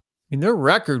up, their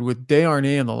record with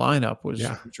Desharnais in the lineup was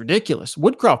ridiculous.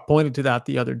 Woodcroft pointed to that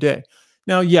the other day.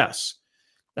 Now, yes,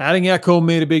 adding Echo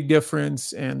made a big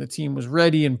difference, and the team was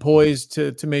ready and poised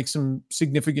to make some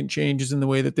significant changes in the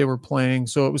way that they were playing.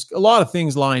 So it was a lot of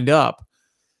things lined up.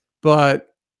 But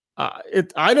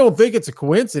I don't think it's a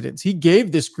coincidence. He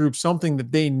gave this group something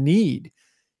that they need.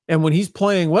 And when he's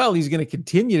playing well, he's going to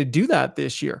continue to do that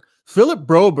this year. Philip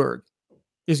Broberg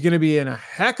is going to be in a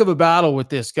heck of a battle with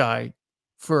this guy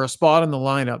for a spot in the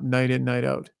lineup night in, night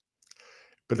out.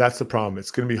 But that's the problem.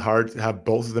 It's going to be hard to have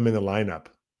both of them in the lineup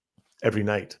every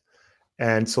night.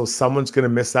 And so someone's going to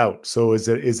miss out. So is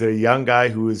it a young guy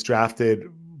who is drafted?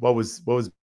 What was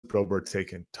Broberg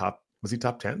taken? Was he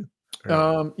top 10?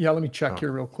 Yeah, let me check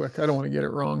here real quick. I don't want to get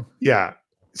it wrong. Yeah.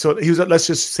 So let's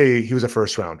just say he was a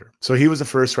first rounder. So he was a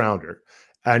first rounder,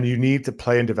 and you need to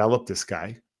play and develop this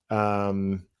guy.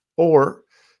 Or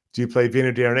do you play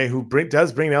Vino Desharnais, who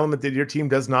does bring an element that your team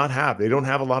does not have? They don't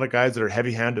have a lot of guys that are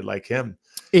heavy-handed like him.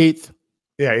 8th.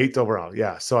 Yeah, 8th overall.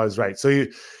 Yeah, so I was right. So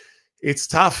it's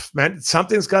tough, man.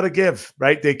 Something's got to give,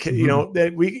 right? They can,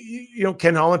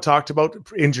 Ken Holland talked about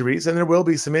injuries, and there will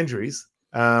be some injuries.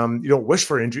 You don't wish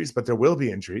for injuries, but there will be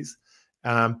injuries.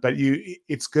 But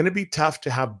it's going to be tough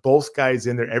to have both guys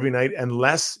in there every night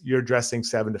unless you're dressing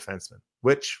 7 defensemen,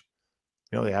 which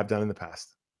they have done in the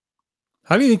past.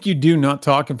 How do you think you do not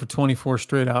talking for 24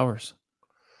 straight hours?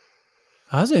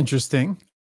 That's interesting.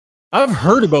 I've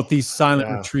heard about these silent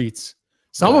retreats.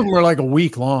 Some of them are like a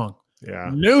week long. Yeah.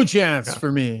 No chance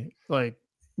for me. Like,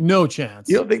 no chance.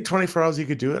 You don't think 24 hours you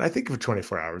could do it? I think for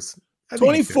 24 hours.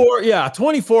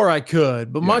 24 I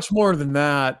could, but much more than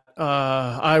that,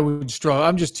 I would struggle.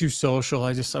 I'm just too social.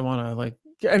 I want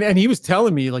to and he was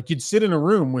telling me you'd sit in a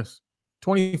room with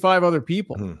 25 other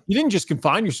people. Mm-hmm. You didn't just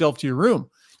confine yourself to your room.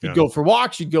 You'd go for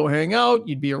walks, you'd go hang out,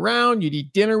 you'd be around, you'd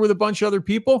eat dinner with a bunch of other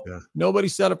people. Yeah. Nobody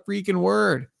said a freaking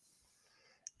word.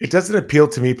 It doesn't appeal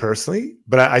to me personally,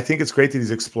 but I think it's great that he's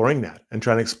exploring that and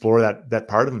trying to explore that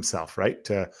part of himself, right?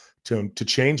 To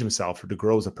change himself or to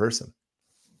grow as a person.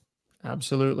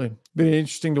 Absolutely. Been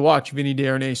interesting to watch Vinny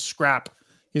Desharnais scrap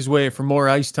his way for more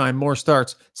ice time, more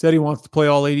starts. Said he wants to play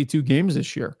all 82 games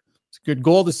this year. It's a good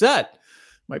goal to set.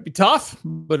 Might be tough,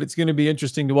 but it's going to be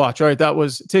interesting to watch. All right, that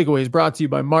was Takeaways brought to you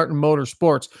by Martin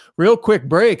Motorsports. Real quick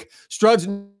break. Struds,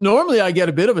 normally I get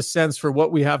a bit of a sense for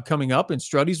what we have coming up in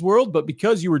Struddy's world, but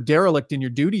because you were derelict in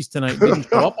your duties tonight and didn't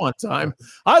show up on time,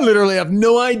 I literally have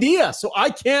no idea. So I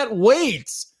can't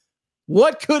wait.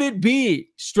 What could it be?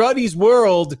 Struddy's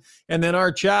world. And then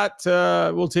our chat,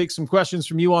 we'll take some questions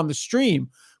from you on the stream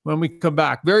when we come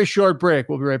back. Very short break.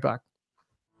 We'll be right back.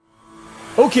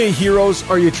 Okay, heroes,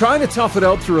 are you trying to tough it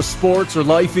out through a sports or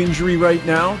life injury right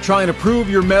now? Trying to prove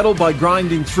your mettle by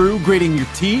grinding through, gritting your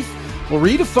teeth? Well,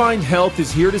 Redefined Health is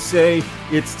here to say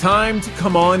it's time to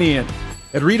come on in.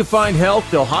 At Redefined Health,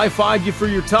 they'll high-five you for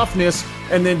your toughness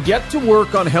and then get to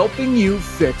work on helping you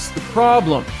fix the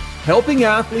problem. Helping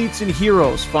athletes and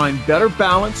heroes find better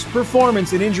balance,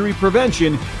 performance, and injury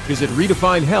prevention. Visit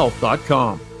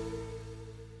redefinedhealth.com.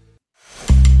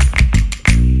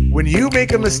 When you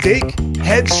make a mistake,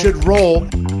 heads should roll.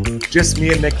 Just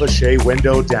me and Nick Lachey,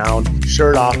 window down,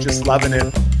 shirt off, just loving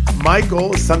it. My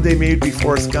goal is someday maybe be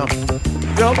Forrest Gump.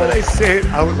 Now that I say it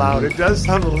out loud, it does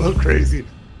sound a little crazy.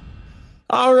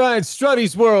 All right,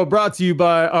 Struddy's World brought to you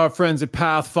by our friends at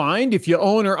Pathfind. If you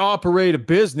own or operate a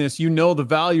business, you know the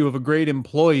value of a great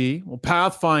employee. Well,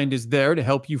 Pathfind is there to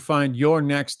help you find your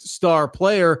next star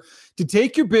player to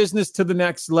take your business to the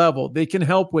next level. They can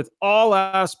help with all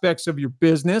aspects of your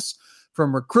business,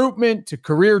 from recruitment to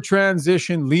career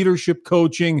transition, leadership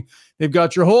coaching. They've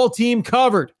got your whole team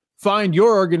covered. Find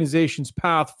your organization's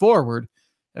path forward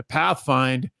at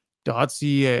pathfind.ca.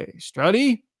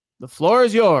 Struddy, the floor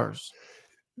is yours.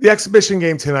 The exhibition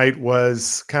game tonight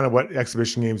was kind of what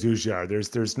exhibition games usually are.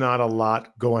 There's not a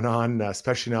lot going on,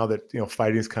 especially now that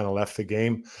fighting's kind of left the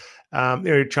game.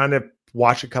 You're trying to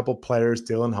watch a couple players,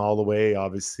 Dylan Holloway,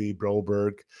 obviously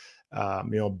Broberg,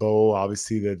 Bo,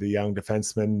 obviously the young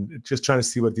defenseman, just trying to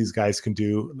see what these guys can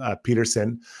do.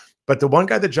 Peterson. But the one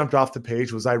guy that jumped off the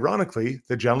page was, ironically,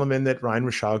 the gentleman that Ryan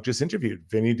Rishaug just interviewed,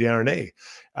 Vinny Desharnais.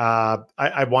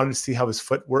 I wanted to see how his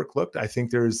footwork looked. I think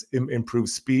there's improved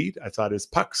speed. I thought his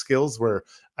puck skills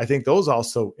I think those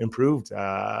also improved.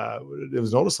 It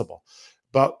was noticeable.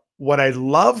 But what I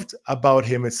loved about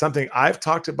him, it's something I've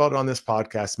talked about on this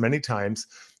podcast many times,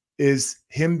 is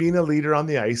him being a leader on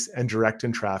the ice and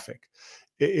directing traffic.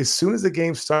 As soon as the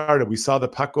game started, we saw the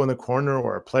puck go in the corner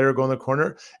or a player go in the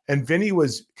corner, and Vinny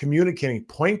was communicating,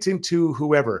 pointing to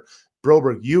whoever,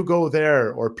 Broberg, you go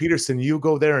there, or Peterson, you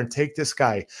go there and take this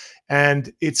guy.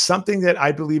 And it's something that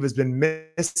I believe has been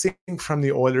missing from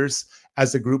the Oilers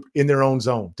as a group in their own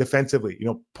zone defensively,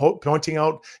 pointing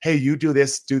out, hey, you do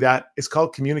this, do that. It's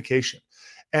called communication.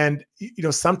 And,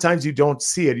 sometimes you don't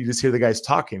see it. You just hear the guys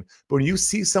talking. But when you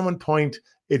see someone point,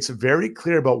 it's very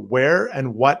clear about where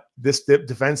and what this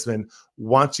defenseman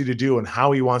wants you to do and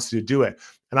how he wants you to do it.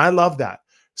 And I love that.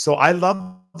 So I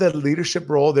love the leadership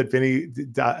role that Vinny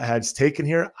has taken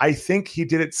here. I think he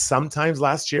did it sometimes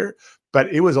last year, but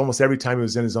it was almost every time he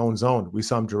was in his own zone. We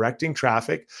saw him directing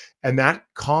traffic, and that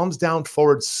calms down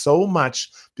forward so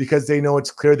much because they know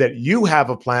it's clear that you have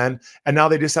a plan, and now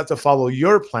they just have to follow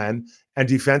your plan. And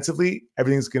defensively,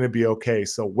 everything's going to be okay.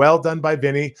 So well done by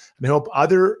Vinny, and I hope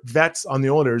other vets on the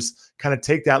Oilers kind of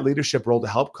take that leadership role to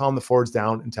help calm the forwards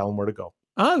down and tell them where to go.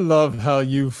 I love how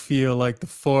you feel like the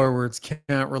forwards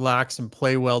can't relax and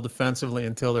play well defensively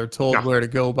until they're told where to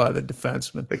go by the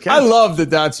defenseman. I love that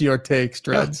that's your take,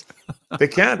 Struds. Yeah. They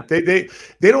can't. They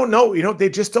don't know. They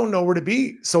just don't know where to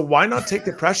be. So why not take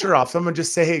the pressure off them and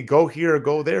just say, hey, go here or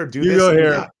go there. Do you this. Go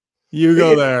here. You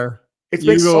go there. It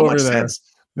makes so much sense.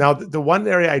 Now, the one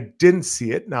area I didn't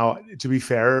see it. Now, to be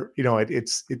fair,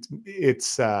 it's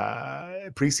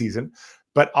preseason,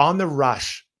 but on the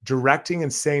rush, directing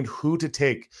and saying who to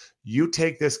take. You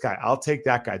take this guy. I'll take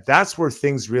that guy. That's where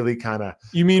things really kind of.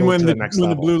 You mean when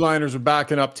the blue liners are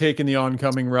backing up, taking the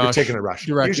oncoming rush, taking a rush,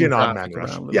 usually an on-man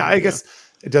rush. Yeah, I guess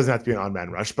it doesn't have to be an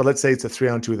on-man rush, but let's say it's a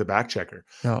 3-on-2 with a back checker,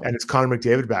 and it's Connor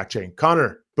McDavid back checking.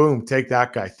 Connor, boom, take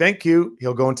that guy. Thank you.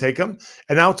 He'll go and take him,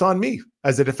 and now it's on me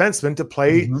as a defenseman to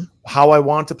play how I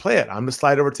want to play it. I'm going to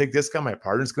slide over, take this guy. My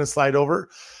partner's going to slide over,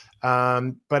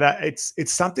 but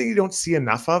it's something you don't see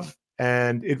enough of,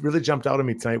 and it really jumped out at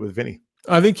me tonight with Vinny.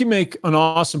 I think you make an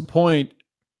awesome point.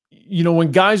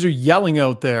 When guys are yelling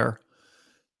out there,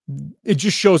 it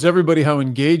just shows everybody how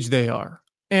engaged they are.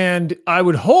 And I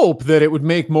would hope that it would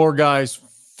make more guys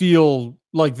feel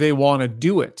like they want to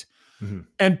do it. Mm-hmm.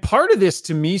 And part of this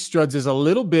to me, Struds, is a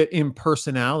little bit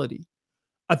impersonality.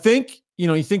 I think,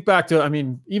 you think back to,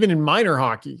 even in minor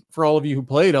hockey, for all of you who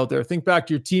played out there, think back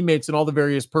to your teammates and all the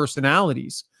various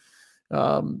personalities.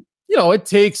 It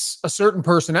takes a certain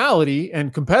personality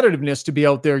and competitiveness to be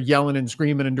out there yelling and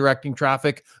screaming and directing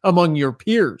traffic among your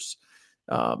peers.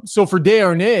 So for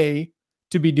Desharnais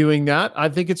to be doing that, I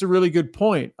think it's a really good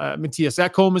point. Matthias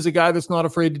Ekholm is a guy that's not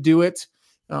afraid to do it,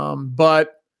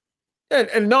 but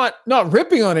not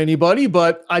ripping on anybody,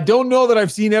 but I don't know that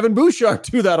I've seen Evan Bouchard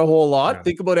do that a whole lot. Yeah.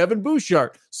 Think about Evan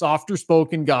Bouchard, softer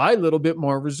spoken guy, a little bit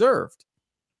more reserved.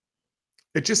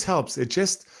 It just helps.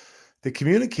 The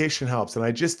communication helps. And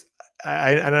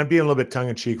I'm being a little bit tongue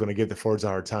in cheek when I give the forwards a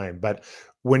hard time, but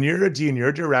when you're a D and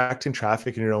you're directing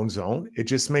traffic in your own zone, it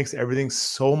just makes everything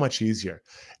so much easier.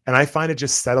 And I find it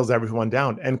just settles everyone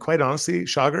down. And quite honestly,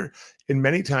 Schauger, in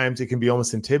many times it can be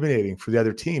almost intimidating for the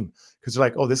other team because they're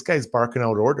like, oh, this guy's barking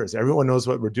out orders. Everyone knows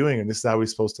what we're doing and this is how we're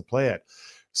supposed to play it.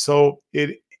 So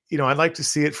I'd like to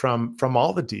see it from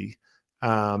all the D,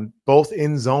 both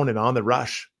in zone and on the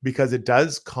rush, because it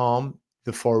does calm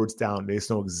the forwards down. They just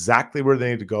know exactly where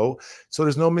they need to go. So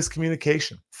there's no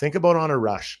miscommunication. Think about on a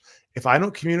rush. If I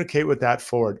don't communicate with that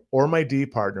forward or my D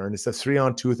partner, and it's a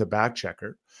 3-on-2 with a back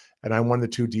checker, and I'm one of the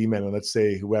two D men, and let's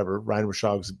say whoever, Ryan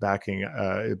Rishaug's back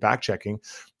checking,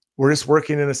 we're just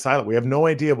working in a silo. We have no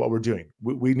idea what we're doing.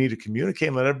 We need to communicate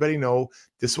and let everybody know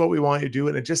this is what we want you to do.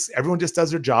 And everyone just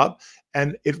does their job,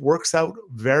 and it works out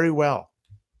very well.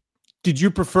 Did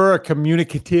you prefer a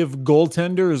communicative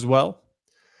goaltender as well?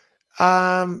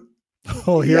 Here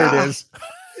it is.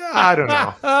 I don't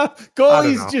know.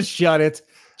 Goalies, just shut it.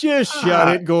 Just shut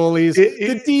it, goalies.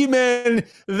 The D-men,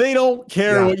 they don't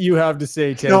care what you have to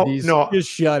say, Tendies. No, just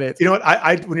shut it. You know what?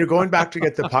 I when you're going back to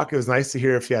get the puck, it was nice to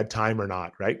hear if you had time or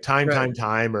not, right? Time,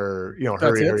 or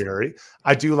hurry.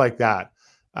 I do like that.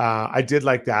 I did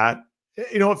like that.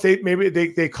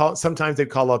 If they call it, sometimes they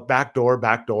call out backdoor.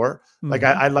 Mm-hmm. Like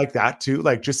I like that too,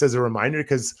 like just as a reminder,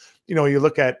 because you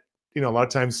look at a lot of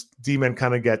times D-men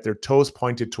kind of get their toes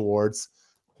pointed towards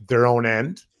their own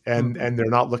end. and they're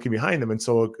not looking behind them. And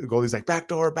so a goalie's like, back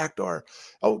door.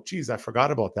 Oh, geez, I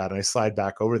forgot about that. And I slide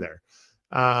back over there.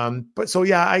 But so,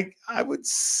 yeah, I would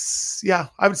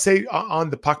say on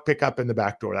the puck pickup in the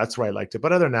back door, that's where I liked it.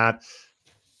 But other than that,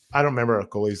 I don't remember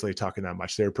goalies really talking that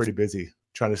much. They were pretty busy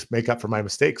trying to make up for my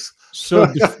mistakes. So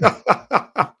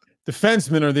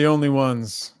defensemen are the only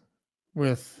ones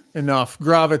with enough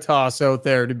gravitas out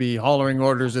there to be hollering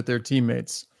orders at their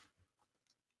teammates.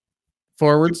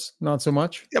 Forwards, not so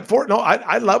much. Yeah,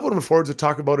 I love when forwards would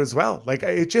talk about it as well. Like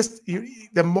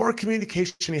the more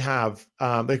communication you have,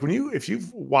 like if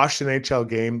you've watched an NHL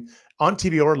game on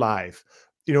TV or live,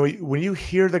 when you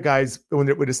hear the guys when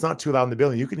it's not too loud in the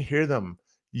building, you can hear them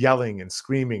yelling and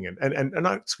screaming and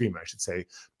not screaming, I should say,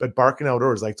 but barking out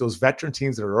orders. Like those veteran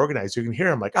teams that are organized, you can hear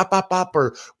them like up,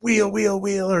 or wheel,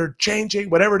 or changing,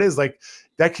 whatever it is. Like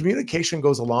that communication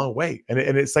goes a long way, and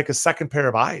it's like a second pair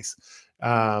of eyes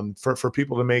for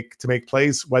people to make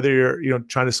plays, whether you're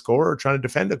trying to score or trying to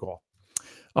defend a goal.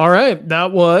 All right,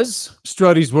 that was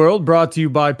Struddy's World, brought to you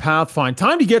by Pathfind.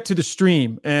 Time to get to the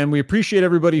stream, and we appreciate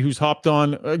everybody who's hopped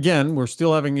on. Again, we're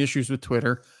still having issues with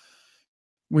Twitter.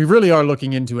 We really are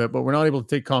looking into it, but we're not able to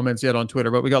take comments yet on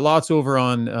Twitter. But we got lots over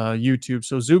on YouTube.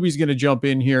 So Zuby's going to jump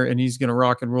in here, and he's going to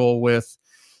rock and roll with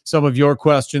some of your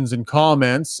questions and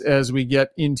comments as we get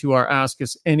into our Ask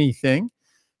Us Anything,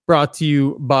 brought to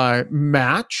you by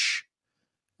Match.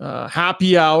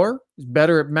 Happy Hour is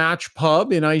better at Match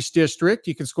Pub in Ice District.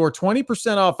 You can score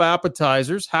 20% off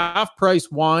appetizers,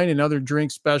 half-price wine, and other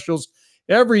drink specials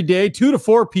every day, 2 to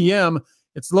 4 p.m.,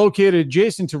 It's located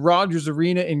adjacent to Rogers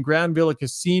Arena in Grand Villa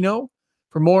Casino.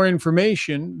 For more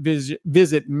information,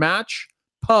 visit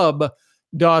matchpub.ca.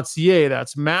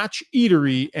 That's Match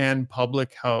Eatery and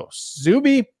Public House.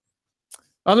 Zuby,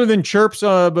 other than chirps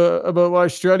about why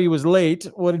Struddy was late,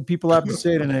 what did people have to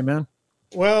say tonight, man?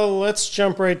 Well, let's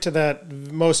jump right to that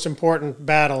most important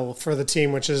battle for the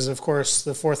team, which is, of course,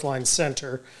 the fourth line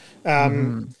center.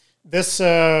 This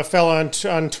fell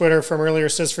on Twitter from earlier.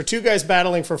 Says, for two guys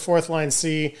battling for fourth line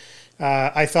C,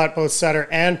 I thought both Sutter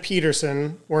and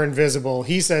Peterson were invisible.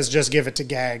 He says, just give it to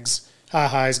Gags.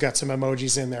 Haha, he's got some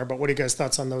emojis in there. But what are you guys'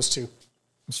 thoughts on those two?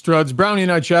 Struds, Brownie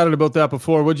and I chatted about that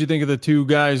before. What do you think of the two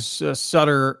guys,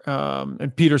 Sutter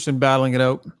and Peterson, battling it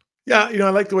out? Yeah, I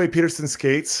like the way Peterson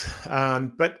skates,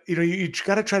 but you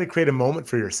got to try to create a moment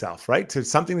for yourself, right? To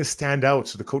something to stand out,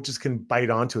 so the coaches can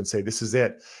bite onto and say, "This is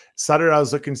it." Sutter, I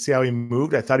was looking to see how he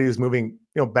moved. I thought he was moving,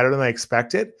 better than I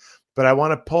expected. But I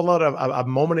want to pull out a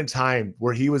moment in time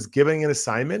where he was giving an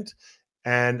assignment,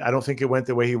 and I don't think it went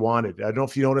the way he wanted. I don't know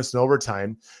if you noticed in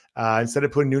overtime, instead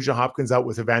of putting Nugent Hopkins out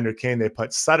with Evander Kane, they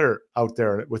put Sutter out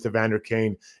there with Evander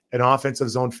Kane, an offensive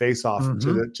zone face-off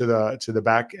to the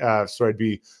back. It'd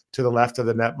be to the left of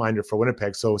the netminder for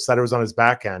Winnipeg. So Sutter was on his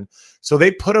backhand. So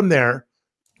they put him there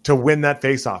to win that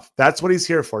face-off. That's what he's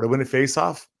here for, to win a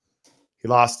face-off. He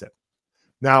lost it.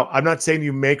 Now, I'm not saying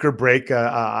you make or break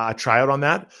a tryout on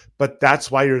that, but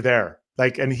that's why you're there.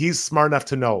 And he's smart enough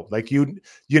to know,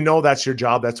 that's your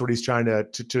job. That's what he's trying to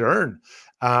earn.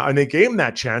 And they gave him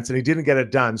that chance, and he didn't get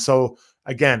it done. So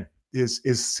again,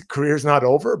 his career's not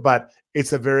over, but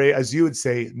it's a very, as you would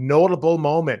say, notable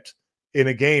moment in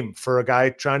a game for a guy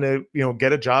trying to,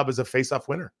 get a job as a face-off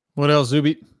winner. What else,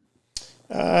 Zuby?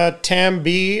 Tam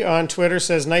B on Twitter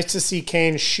says, nice to see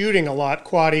Kane shooting a lot.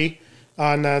 Quaddy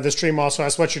on the stream also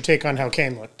asked, what's your take on how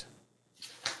Kane looked?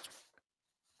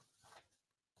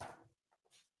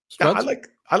 Yeah,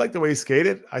 I like the way he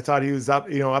skated. I thought he was up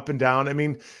and down. I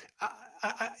mean,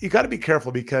 you got to be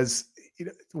careful because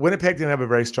Winnipeg didn't have a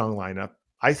very strong lineup.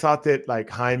 I thought that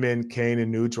Hyman, Kane,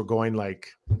 and Nuge were going 80%,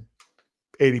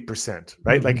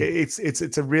 right? Mm-hmm.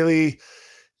 It's a really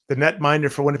the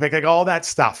netminder for Winnipeg, all that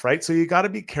stuff, right? So you got to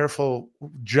be careful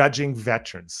judging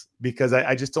veterans because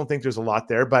I just don't think there's a lot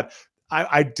there. But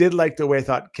I did like the way I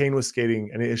thought Kane was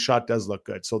skating, and his shot does look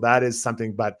good. So that is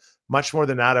something, but much more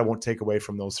than that, I won't take away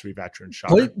from those three veterans.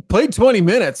 Played 20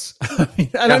 minutes.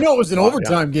 I know it was an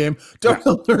overtime game.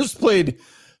 Darnell Nurse played,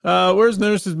 where's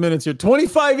Nurse's minutes here?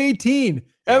 25-18.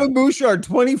 Evan Bouchard,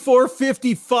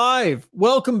 24-55.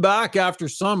 Welcome back after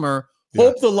summer.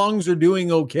 Hope the lungs are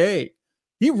doing okay.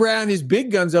 He ran his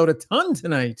big guns out a ton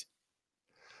tonight.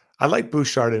 I like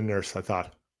Bouchard and Nurse, I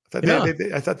thought.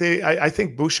 I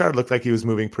think Bouchard looked like he was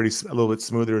moving a little bit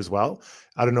smoother as well.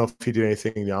 I don't know if he did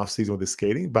anything in the offseason with his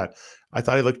skating, but I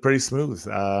thought he looked pretty smooth.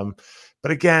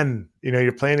 But again,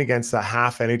 you're playing against a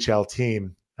half NHL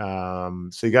team.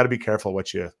 So you got to be careful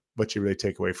what you really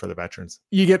take away for the veterans.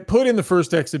 You get put in the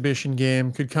first exhibition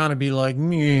game, could kind of be like,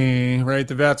 meh, right?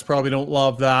 The vets probably don't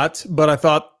love that. But I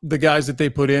thought the guys that they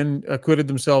put in acquitted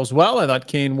themselves well. I thought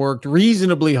Kane worked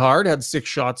reasonably hard, had 6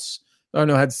 shots Oh,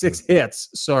 no, had 6 hits.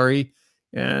 Sorry.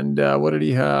 And what did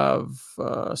he have?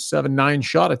 9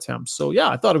 shot attempts. So, yeah,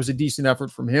 I thought it was a decent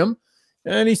effort from him.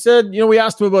 And he said, we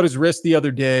asked him about his wrist the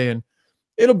other day, and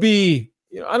it'll be,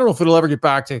 I don't know if it'll ever get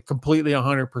back to completely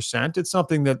 100%. It's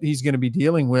something that he's going to be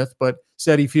dealing with, but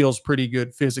said he feels pretty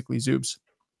good physically, Zoobs.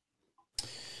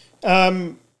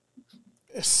 Davin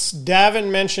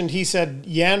mentioned, he said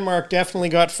Janmark definitely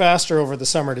got faster over the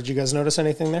summer. Did you guys notice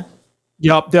anything there?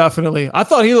 Yep, definitely. I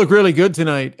thought he looked really good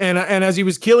tonight. And as he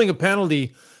was killing a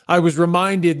penalty, I was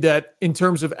reminded that in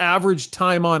terms of average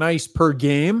time on ice per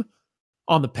game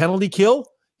on the penalty kill,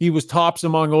 he was tops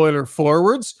among Oiler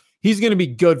forwards. He's going to be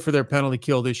good for their penalty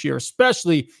kill this year,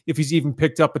 especially if he's even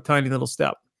picked up a tiny little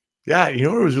step. Yeah,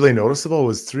 what was really noticeable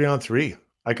was 3-on-3.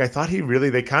 Like, I thought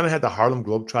they kind of had the Harlem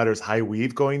Globetrotters high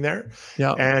weave going there.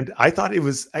 Yeah. And I thought it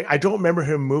was, I don't remember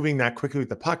him moving that quickly with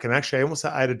the puck. And actually,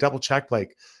 I had to double check,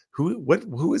 like,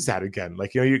 who is that again?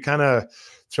 Like, you're kind of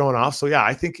thrown off. So yeah,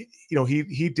 I think,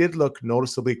 he did look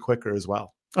noticeably quicker as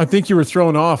well. I think you were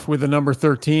thrown off with the number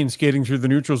 13 skating through the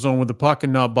neutral zone with the puck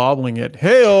and not bobbling it.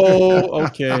 Hey-oh,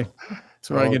 okay.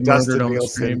 So I get murdered on the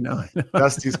stream now.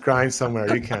 Dusty's crying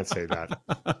somewhere. You can't say that.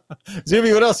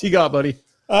 Xavier, what else you got, buddy?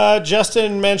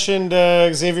 Justin mentioned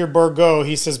Xavier Bourgault.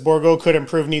 He says Bourgault could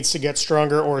improve, needs to get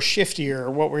stronger or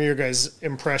shiftier. What were your guys'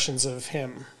 impressions of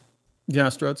him? Yeah,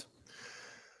 Struds.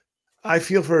 I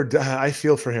feel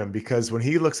for him because when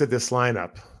he looks at this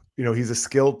lineup, he's a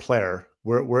skilled player.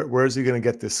 Where is he going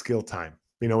to get this skill time?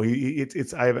 I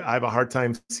have a hard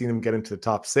time seeing him get into the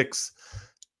top 6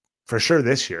 for sure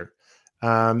this year.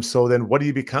 So then what do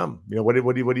you become? What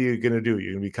are you going to do?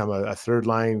 You're going to become a third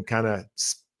line kind of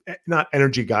not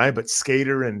energy guy, but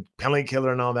skater and penalty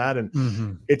killer and all that.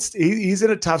 And he's in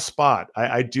a tough spot.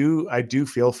 I do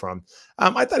feel for him.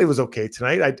 I thought he was okay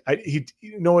tonight.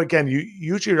 Again,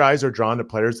 usually your eyes are drawn to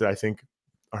players that I think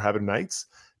are having nights.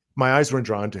 My eyes weren't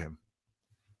drawn to him.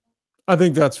 I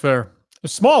think that's fair. A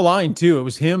small line too. It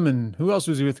was him and who else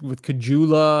was he with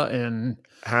Kajula and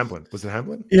Hamblin. Was it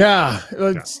Hamblin? Yeah,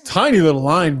 it's tiny little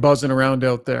line buzzing around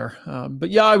out there.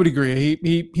 But yeah, I would agree.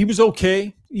 He was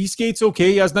okay. He skates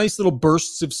okay. He has nice little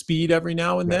bursts of speed every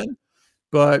now and then,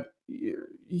 but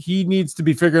he needs to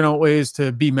be figuring out ways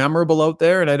to be memorable out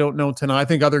there. And I don't know tonight. I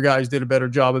think other guys did a better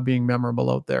job of being memorable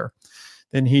out there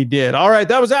than he did. All right,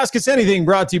 that was Ask Us Anything,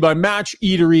 brought to you by Match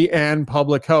Eatery and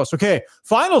Public House. Okay,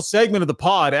 final segment of the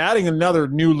pod, adding another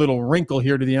new little wrinkle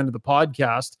here to the end of the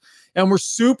podcast. And we're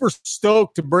super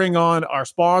stoked to bring on our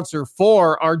sponsor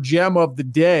for our gem of the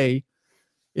day.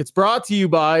 It's brought to you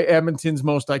by Edmonton's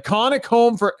most iconic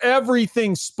home for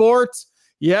everything sports.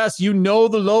 Yes, the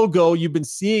logo. You've been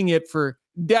seeing it for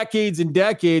decades and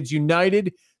decades.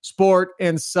 United Sport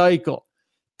and Cycle.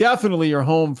 Definitely your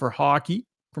home for hockey.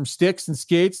 From sticks and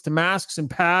skates to masks and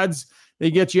pads,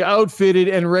 they get you outfitted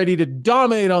and ready to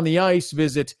dominate on the ice.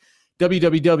 Visit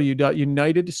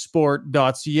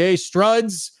www.unitedsport.ca.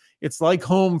 Struds, it's like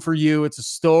home for you. It's a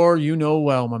store you know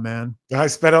well, my man. I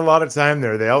spent a lot of time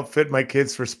there. They outfit my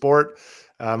kids for sport,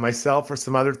 myself for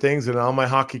some other things, and all my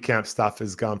hockey camp stuff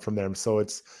has gone from them. So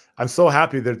I'm so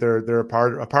happy that they're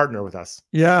a partner with us.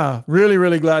 Yeah, really,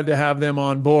 really glad to have them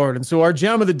on board. And so our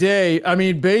gem of the day,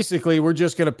 basically we're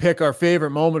just going to pick our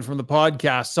favorite moment from the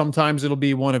podcast. Sometimes it'll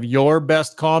be one of your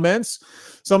best comments.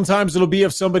 Sometimes it'll be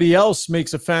if somebody else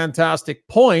makes a fantastic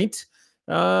point.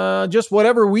 Just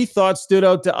whatever we thought stood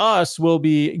out to us will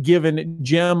be given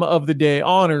gem of the day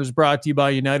honors, brought to you by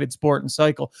United Sport and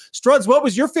Cycle. Struds, what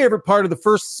was your favorite part of the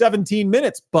first 17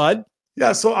 minutes, bud?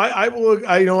 Yeah, so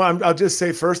I'll just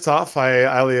say first off,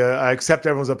 I accept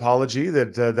everyone's apology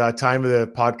that that time of the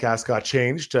podcast got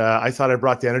changed. I thought I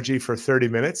brought the energy for 30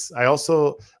 minutes. I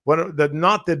also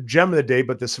not the gem of the day,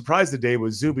 but the surprise of the day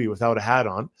was Zuby without a hat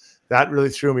on. That really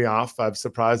threw me off. I'm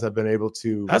surprised I've been able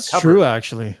to. That's true,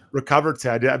 actually. Recover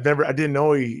to. I didn't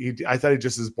know I thought he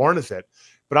just was born with it.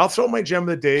 But I'll throw my gem of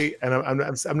the day, and I'm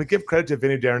going to give credit to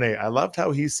Vinny Desharnais. I loved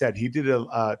how he said he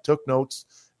took notes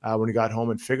when he got home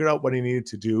and figured out what he needed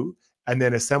to do, and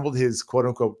then assembled his quote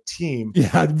unquote team.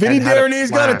 Yeah, Vinny Desharnais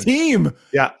got a team.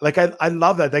 Yeah, like I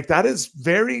love that. Like that is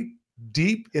very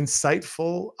deep,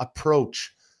 insightful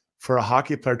approach for a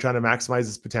hockey player trying to maximize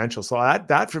his potential. So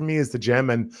that for me is the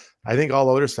gem, and I think all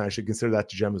Oilers fans should consider that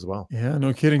the gem as well. Yeah,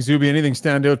 no kidding, Zuby. Anything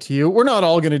stand out to you? We're not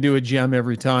all going to do a gem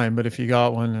every time, but if you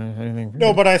got one, anything.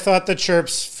 No, but I thought the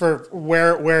chirps for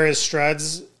where is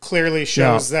Struds clearly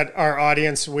shows that our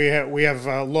audience, we have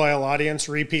a loyal audience,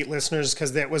 repeat listeners,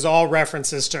 because that was all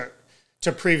references to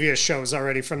previous shows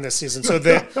already from this season. So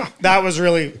that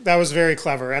was very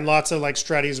clever, and lots of like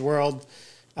Struddy's World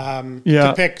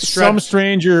To pick some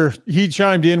stranger, he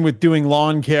chimed in with doing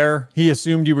lawn care. He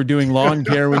assumed you were doing lawn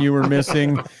care when you were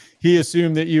missing. He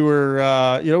assumed that you were,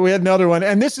 we had another one.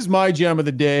 And this is my gem of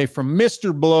the day from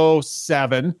Mr. Blow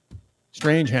 7.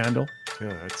 Strange handle.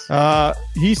 Yeah,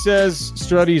 he says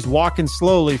Struddy's walking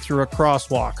slowly through a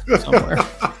crosswalk somewhere.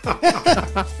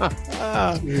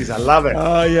 Jeez, I love it.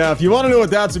 Yeah, if you want to know what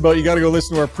that's about, you got to go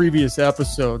listen to our previous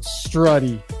episodes.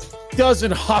 Struddy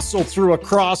doesn't hustle through a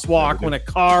crosswalk when a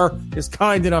car is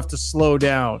kind enough to slow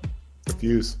down.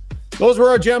 Views. Those were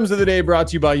our gems of the day, brought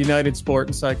to you by United Sport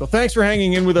and Cycle. Thanks for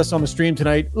hanging in with us on the stream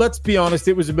tonight. Let's be honest,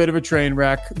 it was a bit of a train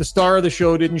wreck. The star of the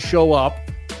show didn't show up.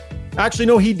 Actually,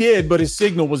 no, he did, but his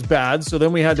signal was bad. So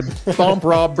then we had to bump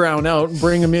Rob Brown out and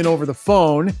bring him in over the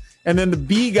phone. And then the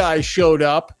B guy showed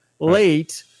up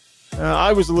late.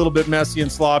 I was a little bit messy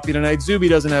and sloppy tonight. Zuby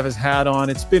doesn't have his hat on.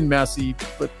 It's been messy,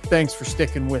 but thanks for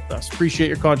sticking with us. Appreciate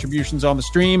your contributions on the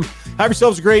stream. Have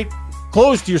yourselves a great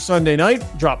close to your Sunday night.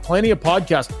 Drop plenty of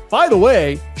podcasts. By the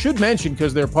way, should mention,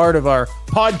 because they're part of our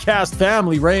podcast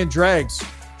family, Ray and Drags,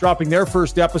 dropping their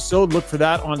first episode. Look for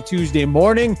that on Tuesday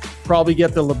morning. Probably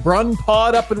get the LeBron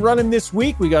pod up and running this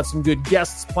week. We got some good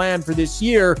guests planned for this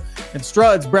year. And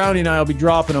Struds, Brownie, and I will be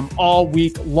dropping them all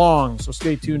week long. So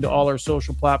stay tuned to all our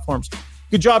social platforms.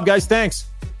 Good job, guys. Thanks.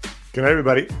 Good night,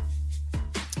 everybody.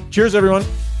 Cheers, everyone.